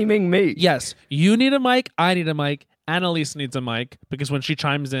 You're blaming me. Yes. You need a mic. I need a mic. Annalise needs a mic because when she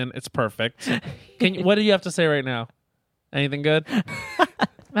chimes in, it's perfect. What do you have to say right now? Anything good? I'm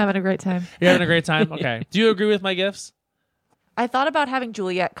having a great time. You're having a great time? Okay. Do you agree with my gifts? I thought about having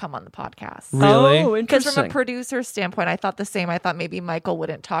Juliet come on the podcast. Really? Oh, Because interesting. from a producer's standpoint, I thought the same. I thought maybe Michael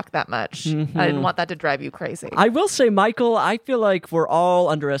wouldn't talk that much. I didn't want that to drive you crazy. I will say, Michael, I feel like we're all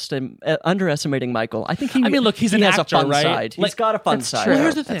underestimating Michael. I think look, he's an has actor, a fun right? side. He's got a fun side. true. Well,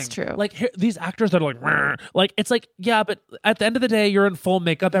 here's the thing. That's true. Like these actors that are like it's like, yeah, but at the end of the day, you're in full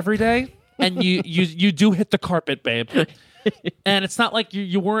makeup every day, and you do hit the carpet, babe. And it's not like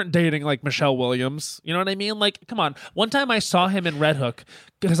you weren't dating like Michelle Williams. You know what I mean? Like, come on. One time I saw him in Red Hook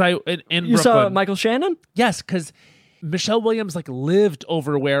because in You Brooklyn. saw Michael Shannon? Yes, because Michelle Williams like lived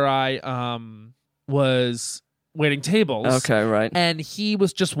over where I was waiting tables. Okay, right. And he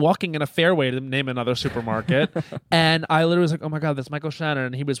was just walking in a fairway to name another supermarket. And I literally was like, oh my God, that's Michael Shannon.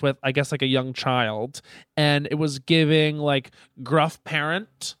 And he was with, I guess, like a young child. And it was giving like gruff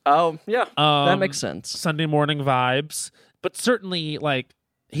parent. Oh, yeah. That makes sense. Sunday morning vibes. But certainly, like,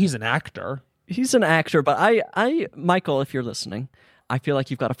 he's an actor. He's an actor, but I, Michael, if you're listening, I feel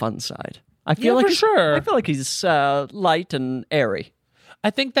like you've got a fun side. I feel like for sure. I feel like he's light and airy. I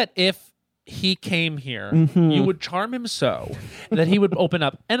think that if he came here, you would charm him so that he would open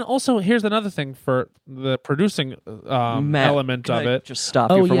up. And also, here's another thing for the producing Matt, element can of I it. just stop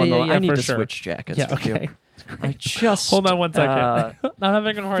you for one moment. I need for to sure. switch jackets Yeah, with okay. you. I just Hold on 1 second. I'm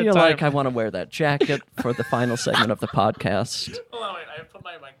having a hard feel time. like I want to wear that jacket for the final segment of the podcast. Hold on, wait. I put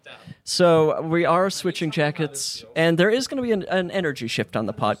my mic down. So we are switching jackets, and there is going to be an energy shift on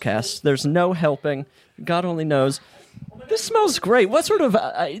the podcast. There's no helping. God only knows. This smells great. What sort of...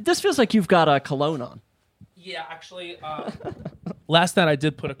 this feels like you've got a cologne on. Yeah, actually, last night I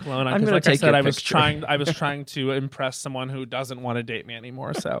did put a cologne on I'm because, gonna like I take said, a I was picture. trying to impress someone who doesn't want to date me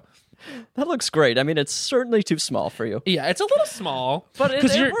anymore. So That looks great. I mean, it's certainly too small for you. yeah, it's a little small, But it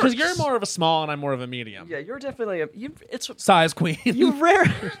because works. you're more of a small and I'm more of a medium. Yeah, you're definitely it's Size queen. you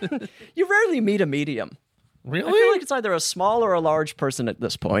rarely meet a medium. Really? I feel like it's either a small or a large person at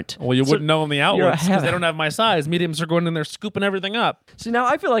this point. Well, you wouldn't know in the outlets you're a because they don't have my size. Mediums are going in there scooping everything up. See, now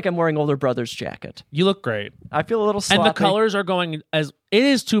I feel like I'm wearing older brother's jacket. You look great. I feel a little sloppy. And the colors are going as... It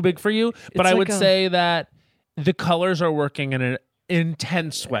is too big for you, but I like would a- say that the colors are working in an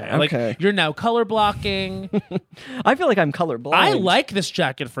intense way. Okay. Like, you're now color blocking. I feel like I'm colorblind. I like this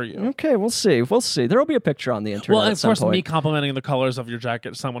jacket for you. Okay, we'll see. We'll see. There will be a picture on the internet. Well, and at of some course, point. me complimenting the colors of your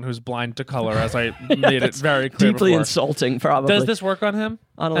jacket, someone who's blind to color, as I made it very clear deeply before. insulting, probably. Does this work on him,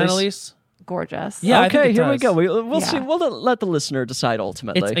 Annalise? Gorgeous. Yeah, I think okay, it here we does. go. We'll see. Yeah. We'll let the listener decide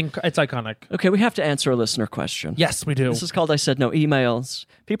ultimately. It's iconic. Okay, we have to answer a listener question. Yes, we do. This is called I Said No Emails.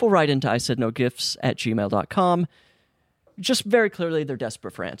 People write into I Said No Gifts at gmail.com. Just very clearly, they're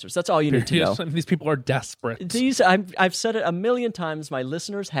desperate for answers. That's all you need to know. These people are desperate. I've said it a million times. My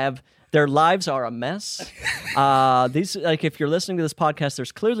listeners have Their lives are a mess. These, like, if you're listening to this podcast,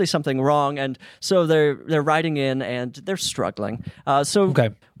 there's clearly something wrong, and so they're writing in and they're struggling.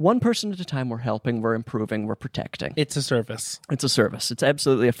 One person at a time, we're helping, we're improving, we're protecting. It's a service. It's a service. It's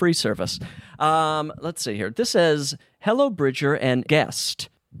absolutely a free service. Let's see here. This says, "Hello, Bridger and guest.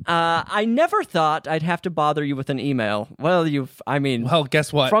 I never thought I'd have to bother you with an email." Well,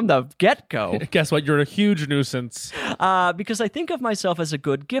 guess what? From the get-go. Guess what? You're a huge nuisance. Because I think of myself as a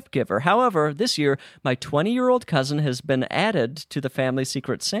good gift giver. However, this year, my 20-year-old cousin has been added to the family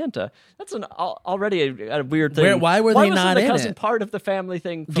Secret Santa. That's already a weird thing. Why were they not the in cousin it? part of the family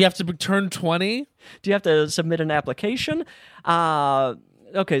thing? Do you have to turn 20? Do you have to submit an application?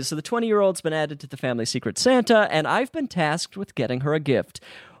 Okay, so the 20-year-old's been added to the family Secret Santa, and I've been tasked with getting her a gift.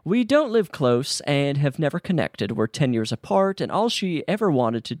 We don't live close and have never connected. We're 10 years apart, and all she ever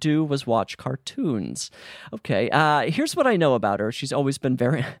wanted to do was watch cartoons. Okay, here's what I know about her. She's always been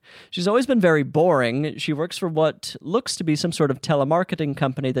very boring. She works for what looks to be some sort of telemarketing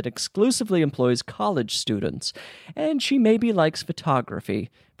company that exclusively employs college students. And she maybe likes photography.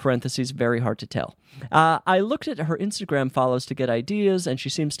 Parentheses, very hard to tell. I looked at her Instagram follows to get ideas, and she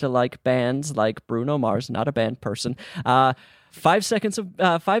seems to like bands like Bruno Mars, not a band person. 5 Seconds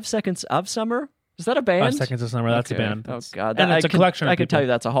of Summer. Is that a band? 5 Seconds of Summer. That's a band. Oh, God. And it's a collection of I can people. tell you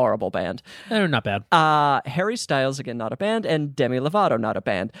that's a horrible band. They're not bad. Harry Styles, again, not a band, and Demi Lovato, not a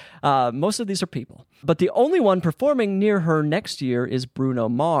band. Most of these are people. But the only one performing near her next year is Bruno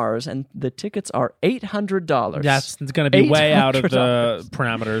Mars, and the tickets are $800. That's going to be way out of the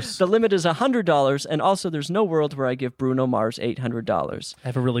parameters. The limit is $100, and also there's no world where I give Bruno Mars $800. I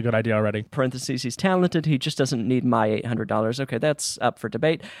have a really good idea already. Parentheses, he's talented, he just doesn't need my $800. Okay, that's up for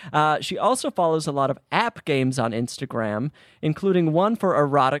debate. She also follows a lot of app games on Instagram, including one for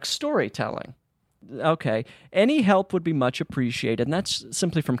erotic storytelling. Okay, any help would be much appreciated, and that's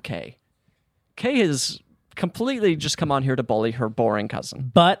simply from Kay. Kay has completely just come on here to bully her boring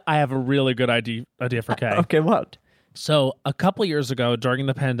cousin. But I have a really good idea for Kay. Okay, what? So a couple years ago, during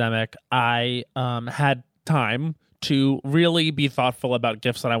the pandemic, I had time to really be thoughtful about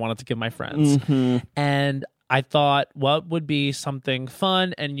gifts that I wanted to give my friends. Mm-hmm. And I thought, what would be something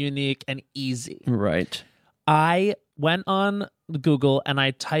fun and unique and easy? Right. I went on Google and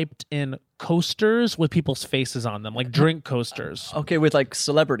I typed in coasters with people's faces on them, like drink coasters. Okay, with like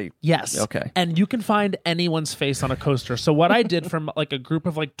celebrity. Yes. Okay. And you can find anyone's face on a coaster. So what I did from like a group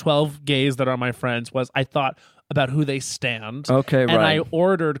of like 12 gays that are my friends was I thought about who they stand. Okay, and right. I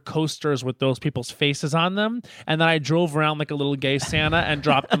ordered coasters with those people's faces on them. And then I drove around like a little gay Santa and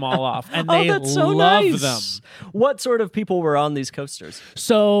dropped them all off. And they that's so love nice. them. What sort of people were on these coasters?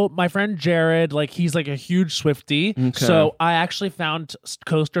 So my friend Jared, like he's like a huge Swiftie. Okay. So I actually found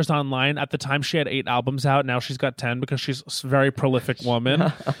coasters online. At the time she had 8 albums out. Now she's got 10 because she's a very prolific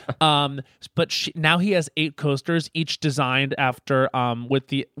woman. But now he has 8 coasters, each designed after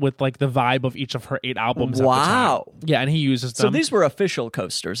with like the vibe of each of her 8 albums. Wow. At the time. Yeah, and he uses them. So these were official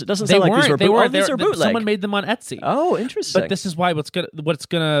coasters. It doesn't sound like these were these are bootleg. Someone made them on Etsy. Oh, interesting. But this is why what's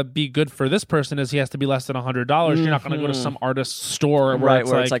gonna be good for this person is he has to be less than $100. You're not gonna go to some artist store where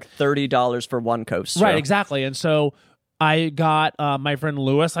it's like $30 for one coaster. Right, exactly. And so I got my friend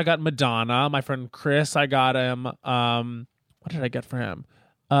Lewis, I got Madonna. My friend Chris, I got him. What did I get for him?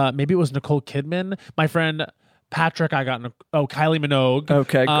 Maybe it was Nicole Kidman. My friend Patrick, I got Kylie Minogue.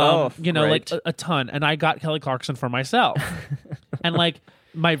 Okay, like great. a ton. And I got Kelly Clarkson for myself. And like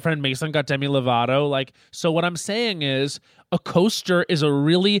my friend Mason got Demi Lovato. Like, so what I'm saying is a coaster is a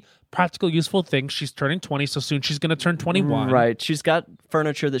really practical, useful thing. She's turning 20, so soon she's going to turn 21. Right. She's got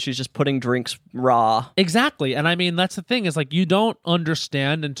furniture that she's just putting drinks raw. Exactly. And I mean, that's the thing is like you don't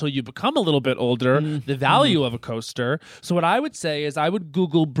understand until you become a little bit older the value of a coaster. So what I would say is I would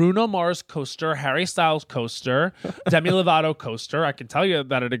Google Bruno Mars coaster, Harry Styles coaster, Demi Lovato coaster. I can tell you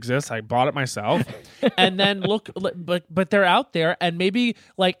that it exists. I bought it myself. And then look, but they're out there, and maybe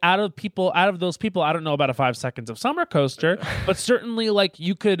like out of those people, I don't know about a 5 Seconds of Summer coaster, but certainly like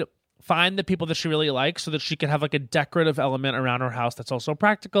you could find the people that she really likes so that she can have like a decorative element around her house that's also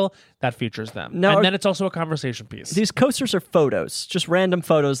practical that features them. And then it's also a conversation piece. These coasters are photos, just random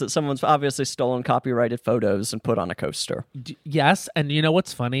photos that someone's obviously stolen copyrighted photos and put on a coaster. Yes, and you know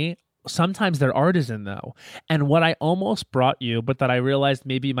what's funny? Sometimes they're artisan though. And what I almost brought you, but that I realized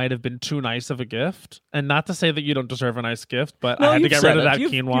maybe might have been too nice of a gift, and not to say that you don't deserve a nice gift, but I had to get rid of that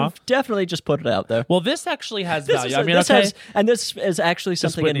quinoa. You've definitely just put it out there. Well, this actually has This value. this is actually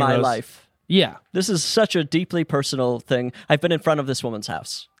something in my life. Yeah. This is such a deeply personal thing. I've been in front of this woman's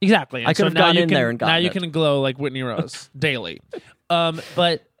house. Exactly. And I could have gone in there and gotten Now you it. can glow like Whitney Rose daily.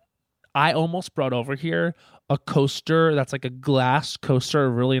 But I almost brought over here a coaster that's like a glass coaster, a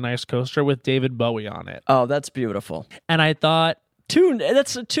really nice coaster with David Bowie on it. Oh, that's beautiful. And I thought,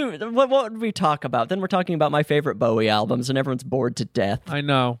 what would we talk about? Then we're talking about my favorite Bowie albums, and everyone's bored to death. I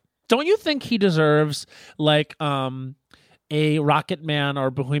know. Don't you think he deserves like a Rocket Man or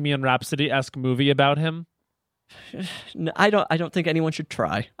Bohemian Rhapsody-esque movie about him? No, I don't think anyone should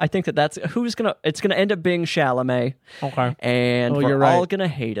try. I think it's gonna end up being Chalamet. Okay. And we're all gonna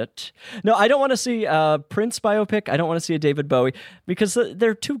hate it. No, I don't want to see a Prince biopic. I don't want to see a David Bowie because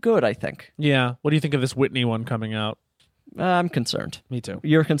they're too good, I think. Yeah. What do you think of this Whitney one coming out? I'm concerned. Me too.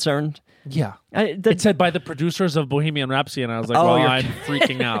 You're concerned? Yeah. It said by the producers of Bohemian Rhapsody, and I was like, I'm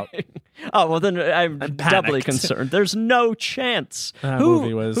freaking out. Oh, well, then I'm doubly concerned. There's no chance.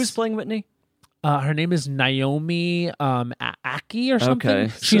 Who's playing Whitney? Her name is Naomi Aki or something.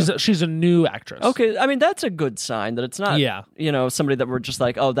 Okay. She's a new actress. Okay, I mean, that's a good sign that it's not, somebody that we're just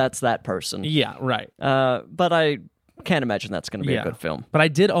like, oh, that's that person. Yeah, right. But I can't imagine that's going to be a good film. But I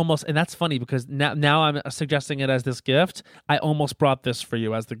did almost, and that's funny because now I'm suggesting it as this gift. I almost brought this for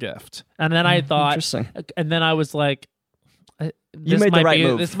you as the gift. And then I thought, interesting. And then I was like, you made the right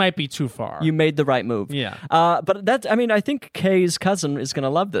move. This might be too far. You made the right move. Yeah. But I think Kay's cousin is going to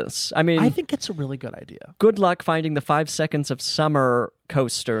love this. I mean, I think it's a really good idea. Good luck finding the 5 seconds of summer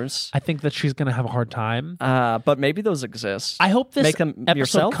coasters. I think that she's going to have a hard time. But maybe those exist. I hope this Make them episode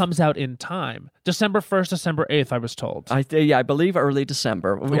yourself? comes out in time. December 1st, December 8th, I was told. I believe early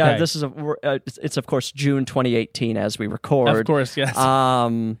December. Okay. This is it's of course June 2018 as we record. Of course, yes.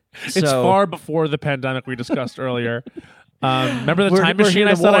 It's far before the pandemic we discussed earlier. Remember the time machine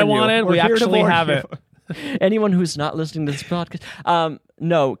I said I wanted? We actually have it. Anyone who's not listening to this podcast,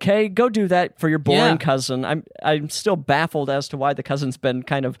 no, Kay, go do that for your boring cousin. I'm still baffled as to why the cousin's been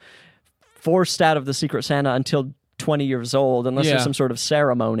kind of forced out of the Secret Santa until 20 years old, unless there's some sort of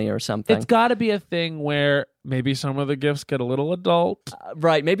ceremony or something. It's got to be a thing where maybe some of the gifts get a little adult.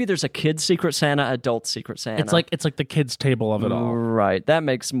 Right, maybe there's a kid's Secret Santa, adult Secret Santa. It's like the kids' table of it all. Right, that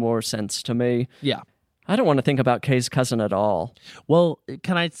makes more sense to me. Yeah. I don't want to think about Kay's cousin at all. Well,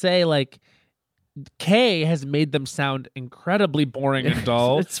 can I say, like, Kay has made them sound incredibly boring and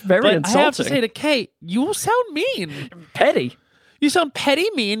dull. It's very insulting. I have to say to Kay, you sound mean. Petty. You sound petty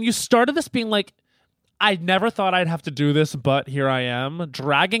mean. You started this being like, I never thought I'd have to do this, but here I am,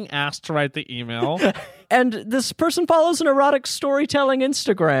 dragging ass to write the email. And this person follows an erotic storytelling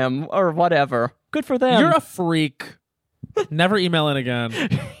Instagram or whatever. Good for them. You're a freak. Never email in again.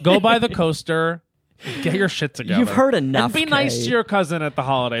 Go buy the coaster. Get your shit together. You've heard enough. And be nice to your cousin at the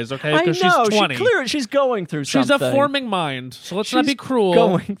holidays, okay? Because she's 20. She's going through something. She's a forming mind, so let's not be cruel.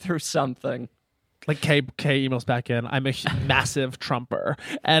 Going through something. Like Kay emails back in, I'm a massive Trumper.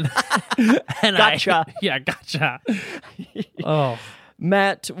 And gotcha. Gotcha. Oh.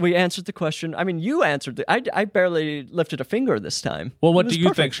 Matt, we answered the question. I mean, you answered it. I barely lifted a finger this time. Well, what do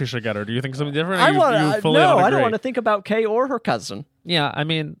you think she should get her? Do you think something different? I don't want to think about Kay or her cousin. Yeah, I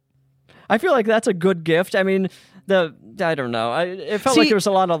mean, I feel like that's a good gift. I mean, I don't know. It felt like there was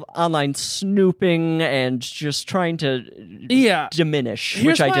a lot of online snooping and just trying to diminish,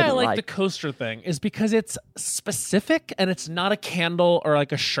 which I didn't like. Here's why I like the coaster thing, is because it's specific and it's not a candle or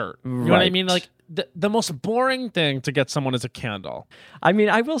like a shirt. You know what I mean? Like, the most boring thing to get someone is a candle. I mean,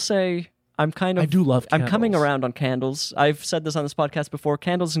 I will say I do love candles. I'm coming around on candles. I've said this on this podcast before.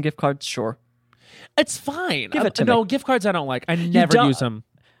 Candles and gift cards, sure. It's fine. Give it to me. No, gift cards I don't like. I never use them.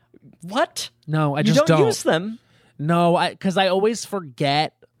 What? No, I just don't use them? No, because I always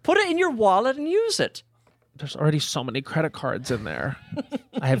forget. Put it in your wallet and use it. There's already so many credit cards in there.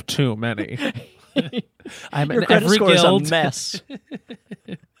 I have too many. I'm your in credit every score guild. is a mess.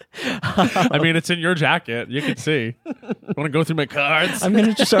 I mean, it's in your jacket. You can see. Want to go through my cards? I'm going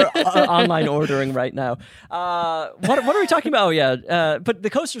to just start online ordering right now. What are we talking about? Oh, yeah. But the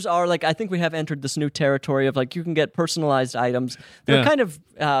coasters are like, I think we have entered this new territory of like, you can get personalized items. They're kind of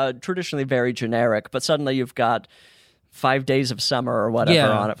traditionally very generic, but suddenly you've got 5 days of summer or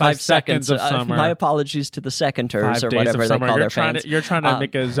whatever on it. 5 seconds of summer. My apologies to the seconders or whatever they call their fans. You're trying to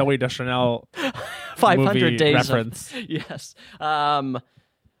make a Zoe Deschanel 500 days reference. Yes.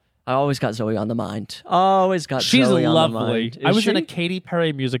 I always got Zoe on the mind. Always got She's Zoe lovely. on the mind. I was in a Katy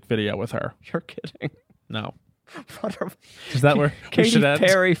Perry music video with her. You're kidding. No. Is that where Katy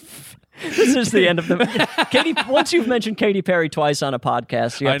Perry? This is the end of the once you've mentioned Katy Perry twice on a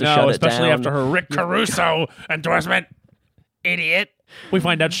podcast, you have to shut it down. Especially after her Rick Caruso endorsement. Idiot. We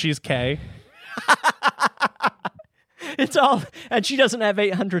find out she's Kay. It's all, and she doesn't have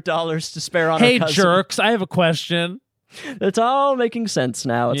 $800 to spare on her cousin. Hey, jerks, I have a question. It's all making sense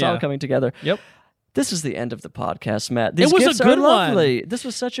now. It's all coming together. Yep. This is the end of the podcast, Matt. These It was a gifts good are one. lovely. This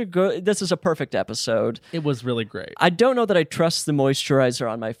is a perfect episode. It was really great. I don't know that I trust the moisturizer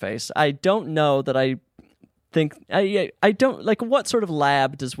on my face. I don't know that I think I don't like what sort of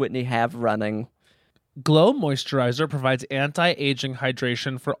lab does Whitney have running? Glow Moisturizer provides anti-aging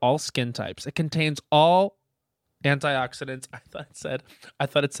hydration for all skin types. It contains all antioxidants. I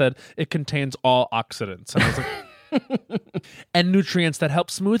thought it said it contains all oxidants. And I was like and nutrients that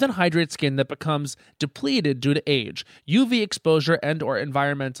help smooth and hydrate skin that becomes depleted due to age, UV exposure, and or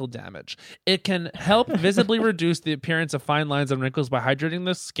environmental damage. It can help visibly reduce the appearance of fine lines and wrinkles by hydrating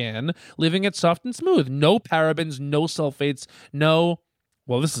the skin, leaving it soft and smooth. No parabens, no sulfates, no,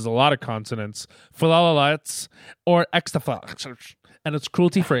 well, this is a lot of consonants, phtalates, or extaflax. And it's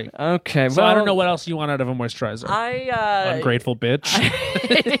cruelty-free. Okay, So well, I don't know what else you want out of a moisturizer. Ungrateful bitch.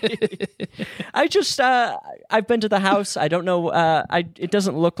 I've been to the house. I don't know. It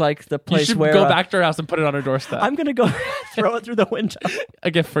doesn't look like the You place should where go back to her house and put it on her doorstep. I'm gonna go throw it through the window.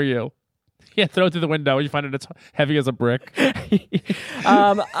 A gift for you. Yeah, throw it through the window. You find it's heavy as a brick.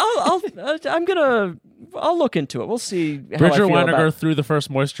 I'll look into it. We'll see. How Bridger I feel Weiniger about. threw the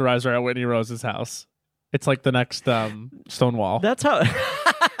first moisturizer at Whitney Rose's house. It's like the next Stonewall. That's how.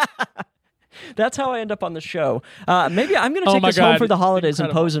 That's how I end up on the show. Maybe I'm going to take my this home God. for the holidays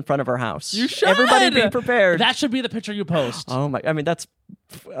Incredible. and pose in front of her house. You should. Everybody be prepared. That should be the picture you post. Oh my! I mean, that's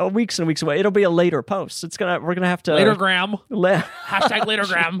weeks and weeks away. It'll be a later post. We're gonna have to Latergram. Le- Hashtag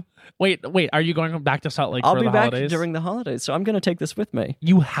Latergram. Wait. Are you going back to Salt Lake I'll for be the back holidays? during the holidays, so I'm going to take this with me.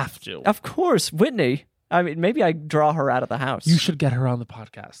 You have to. Of course, Whitney. I mean, maybe I draw her out of the house. You should get her on the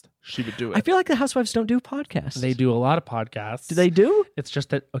podcast. She would do it. I feel like the housewives don't do podcasts. They do a lot of podcasts. Do they do? It's just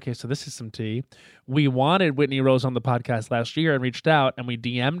that, okay, so this is some tea. We wanted Whitney Rose on the podcast last year and reached out and we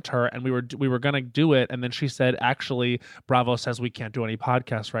DM'd her and we were going to do it. And then she said, actually, Bravo says we can't do any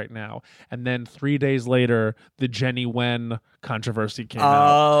podcasts right now. And then 3 days later, the Jenny Wen controversy came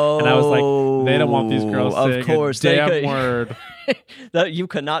out. And I was like, they don't want these girls saying of course, a damn they could, word. That you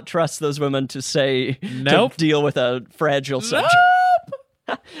cannot trust those women to say, Nope. to deal with a fragile subject.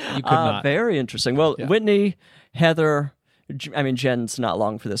 You could not. Very interesting. Well, Yeah. Whitney, Heather, Jen's not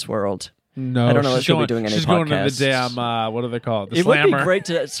long for this world. No, I don't know if she's she'll be going- doing any She's going to the podcasts. damn, what are they called? The It would be Slammer. great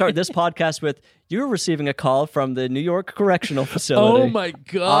to start this podcast with you're receiving a call from the New York Correctional Facility. Oh my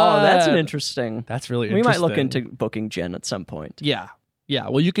God. Oh, that's an interesting. That's really We interesting. might look into booking Jen at some point. Yeah. Yeah.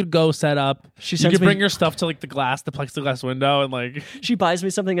 Well, you could go set up. She You sends could me- bring your stuff to like the plexiglass window and like, She buys me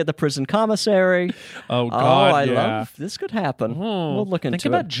something at the prison commissary. oh God. I yeah. love this. Could happen. Hmm. We'll look into Think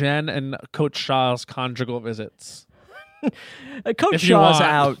about it. Jen and Coach Shaw's conjugal visits. Coach if you Shaw's want.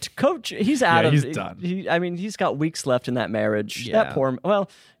 out. Coach, he's out Yeah, of. he's done. He's got weeks left in that marriage. Yeah. That poor. Well,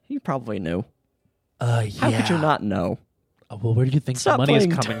 he probably knew. Yeah. How could you not know? Oh, well, where do you think Stop the money is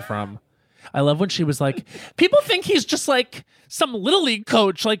playing coming from? I love when she was like, people think he's just like some little league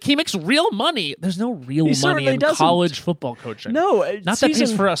coach. Like he makes real money. There's no real money certainly in doesn't. college football coaching. No, Not that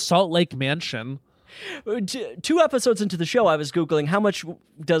pays for a Salt Lake mansion. 2 episodes into the show, I was Googling how much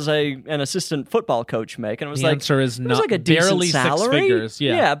does an assistant football coach make, and it was The like answer is it was not- like a decent barely 6 salary. figures,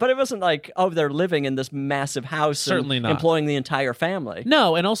 yeah. but it wasn't like they're living in this massive house, Certainly and not. employing the entire family.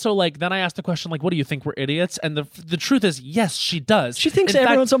 No, and also like then I asked the question like, what do you think we're idiots? And the truth is, yes, she does. She thinks In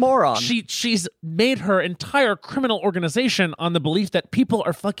fact, everyone's a moron. She's made her entire criminal organization on the belief that people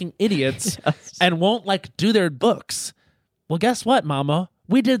are fucking idiots and won't like do their books. Well, guess what, Mama?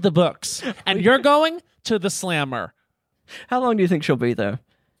 We did the books, and you're going to the Slammer. How long do you think she'll be there?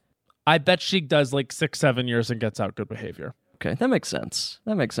 I bet she does like 6-7 years and gets out good behavior. Okay, that makes sense.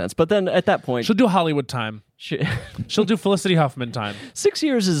 But then at that point, She'll do Hollywood time. She'll do Felicity Huffman time. 6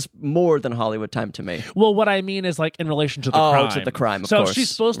 years is more than Hollywood time to me. Well, what I mean is like in relation to the Oh, crime. to the crime, of so course. if she's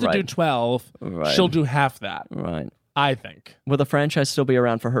supposed to do Right. 12, Right. she'll do half that. Right. I think. Will the franchise still be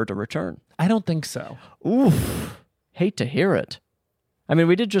around for her to return? I don't think so. Oof. Hate to hear it. I mean,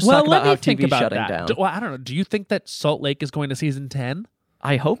 we did just Well, talk let about me how think TV's about shutting that. down. Well, I don't know. Do you think that Salt Lake is going to season 10?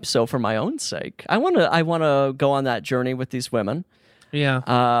 I hope so for my own sake. I want to go on that journey with these women. Yeah.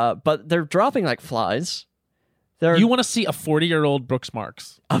 But they're dropping like flies. They're You want to see a 40-year-old Brooks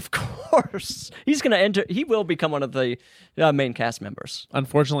Marks. of course. He's going to enter. He will become one of the main cast members.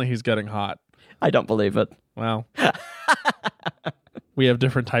 Unfortunately, he's getting hot. I don't believe it. Well, we have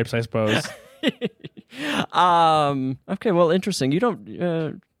different types, I suppose. Okay, well, interesting. You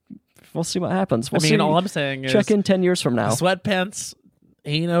don't we'll see what happens. We'll I mean, see. all I'm saying is Check in 10 years from now. sweatpants,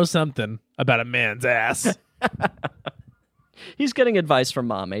 he knows something about a man's ass. He's getting advice from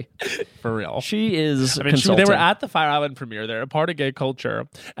mommy. For real. She is I mean, they consulting. were at the Fire Island premiere. They're a part of gay culture.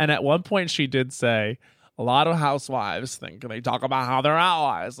 And at one point, she did say, a lot of housewives think they talk about how they're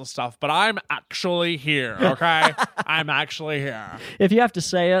allies and stuff, but I'm actually here, okay? I'm actually here. If you have to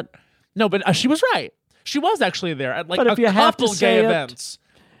say it. No, but she was right. She was actually there at like but if a you have to couple say gay it, events.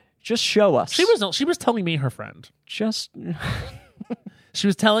 Just show us. She was telling me her friend. She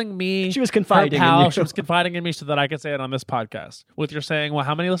was telling me. She was confiding her pal, in you. She was confiding in me so that I could say it on this podcast. With your saying, well,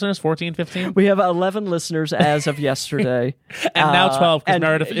 how many listeners? 14, 15? We have 11 listeners as of yesterday. And now 12 because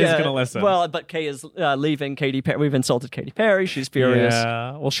Meredith is going to listen. Well, but Kay is leaving Katy Perry. We've insulted Katy Perry. She's furious.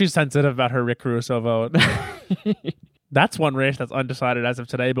 Yeah. Well, she's sensitive about her Rick Caruso vote. That's one race that's undecided as of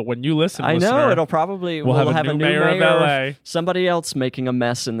today, but when you listen, I listener, know it'll probably we'll have a new mayor of LA. Somebody else making a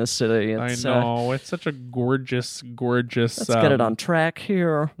mess in this city. I know it's such a gorgeous. Let's get it on track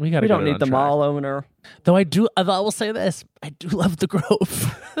here. We don't need the mall owner. Though I will say this: I do love the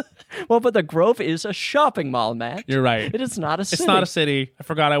Grove. Well, but the Grove is a shopping mall, Matt. You're right. It is not a city. It's not a city. I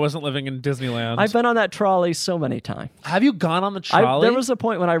forgot I wasn't living in Disneyland. I've been on that trolley so many times. Have you gone on the trolley? There was a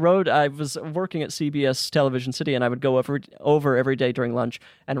point when I was working at CBS Television City, and I would go over every day during lunch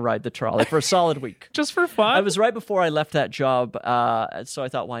and ride the trolley for a solid week. Just for fun? I was right before I left that job, so I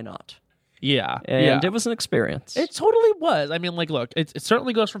thought, why not? Yeah. And it was an experience. It totally was. I mean, like, look, it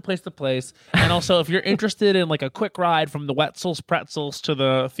certainly goes from place to place. And also, if you're interested in, like, a quick ride from the Wetzel's Pretzels to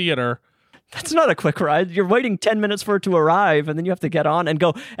the theater... That's not a quick ride. You're waiting 10 minutes for it to arrive, and then you have to get on and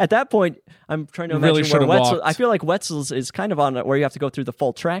go. At that point, I'm trying to imagine where Wetzel's... I feel like Wetzel's is kind of on where you have to go through the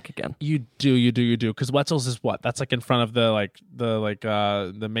full track again. You do. Because Wetzel's is what? That's like in front of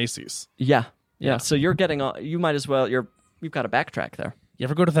the Macy's. Yeah. So you're getting on. You might as well. You've got to backtrack there. You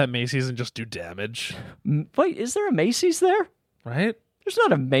ever go to that Macy's and just do damage? Wait, is there a Macy's there? Right? There's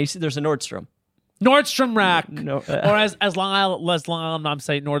not a Macy's. There's a Nordstrom. Nordstrom Rack. No, or as Long Island moms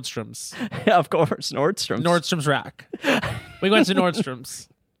say, Nordstrom's. Yeah, of course, Nordstrom's. Nordstrom's Rack. We went to Nordstrom's.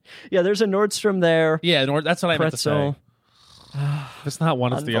 Yeah, there's a Nordstrom there. Yeah, that's what I meant to say. It's not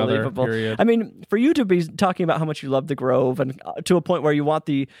one, it's the other, period. I mean, for you to be talking about how much you love the Grove and to a point where you want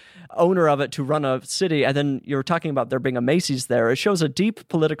the owner of it to run a city, and then you're talking about there being a Macy's there, it shows a deep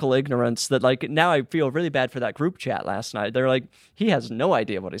political ignorance that, like, now I feel really bad for that group chat last night. They're like, he has no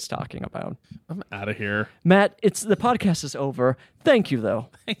idea what he's talking about. I'm out of here. Matt, the podcast is over. Thank you, though.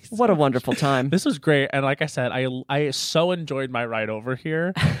 Thanks. What a wonderful time. This was great. And like I said, I so enjoyed my ride over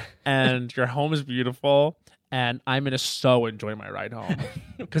here. And your home is beautiful. And I'm going to so enjoy my ride home.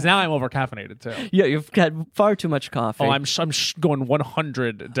 Because now I'm over-caffeinated, too. Yeah, you've got far too much coffee. Oh, I'm going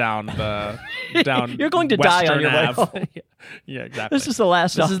 100 down the... You're going to die on your way home. Yeah, exactly. This is the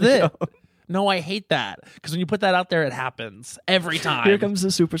last This is it. No, I hate that. Because when you put that out there, it happens. Every time. Here comes the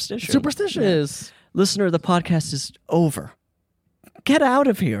superstition. Superstitious. Listener, the podcast is over. Get out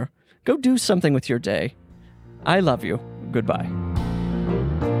of here. Go do something with your day. I love you. Goodbye.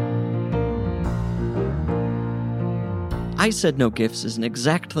 I Said No Gifts is an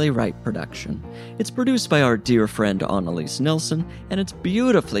Exactly Right production. It's produced by our dear friend Annalise Nilsson, and it's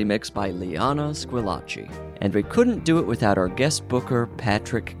beautifully mixed by Liana Squilacci. And we couldn't do it without our guest booker,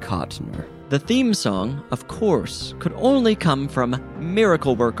 Patrick Kottner. The theme song, of course, could only come from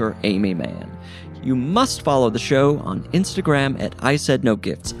miracle worker Amy Mann. You must follow the show on Instagram at I Said No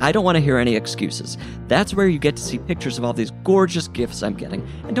Gifts. I don't want to hear any excuses. That's where you get to see pictures of all these gorgeous gifts I'm getting.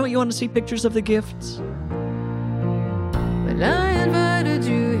 And don't you want to see pictures of the gifts? When I invited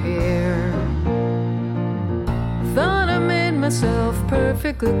you here, thought I made myself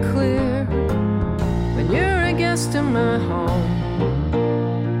perfectly clear. When you're a guest in my home,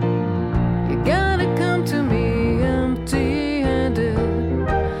 you gotta come to me empty-handed.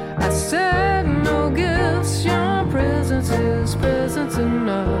 I said no gifts, your presence is presence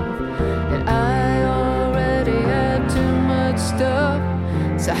enough. And I already had too much stuff,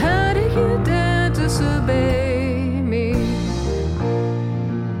 so how do you dare disobey me?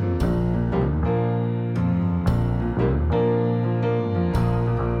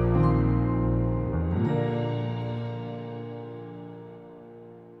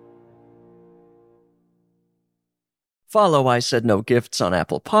 Follow I Said No Gifts on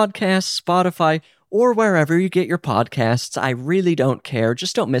Apple Podcasts, Spotify, or wherever you get your podcasts. I really don't care.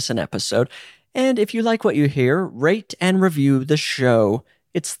 Just don't miss an episode. And if you like what you hear, rate and review the show.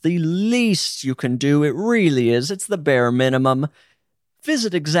 It's the least you can do. It really is. It's the bare minimum.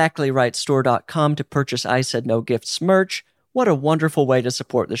 Visit exactlyrightstore.com to purchase I Said No Gifts merch. What a wonderful way to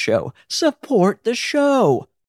support the show. Support the show!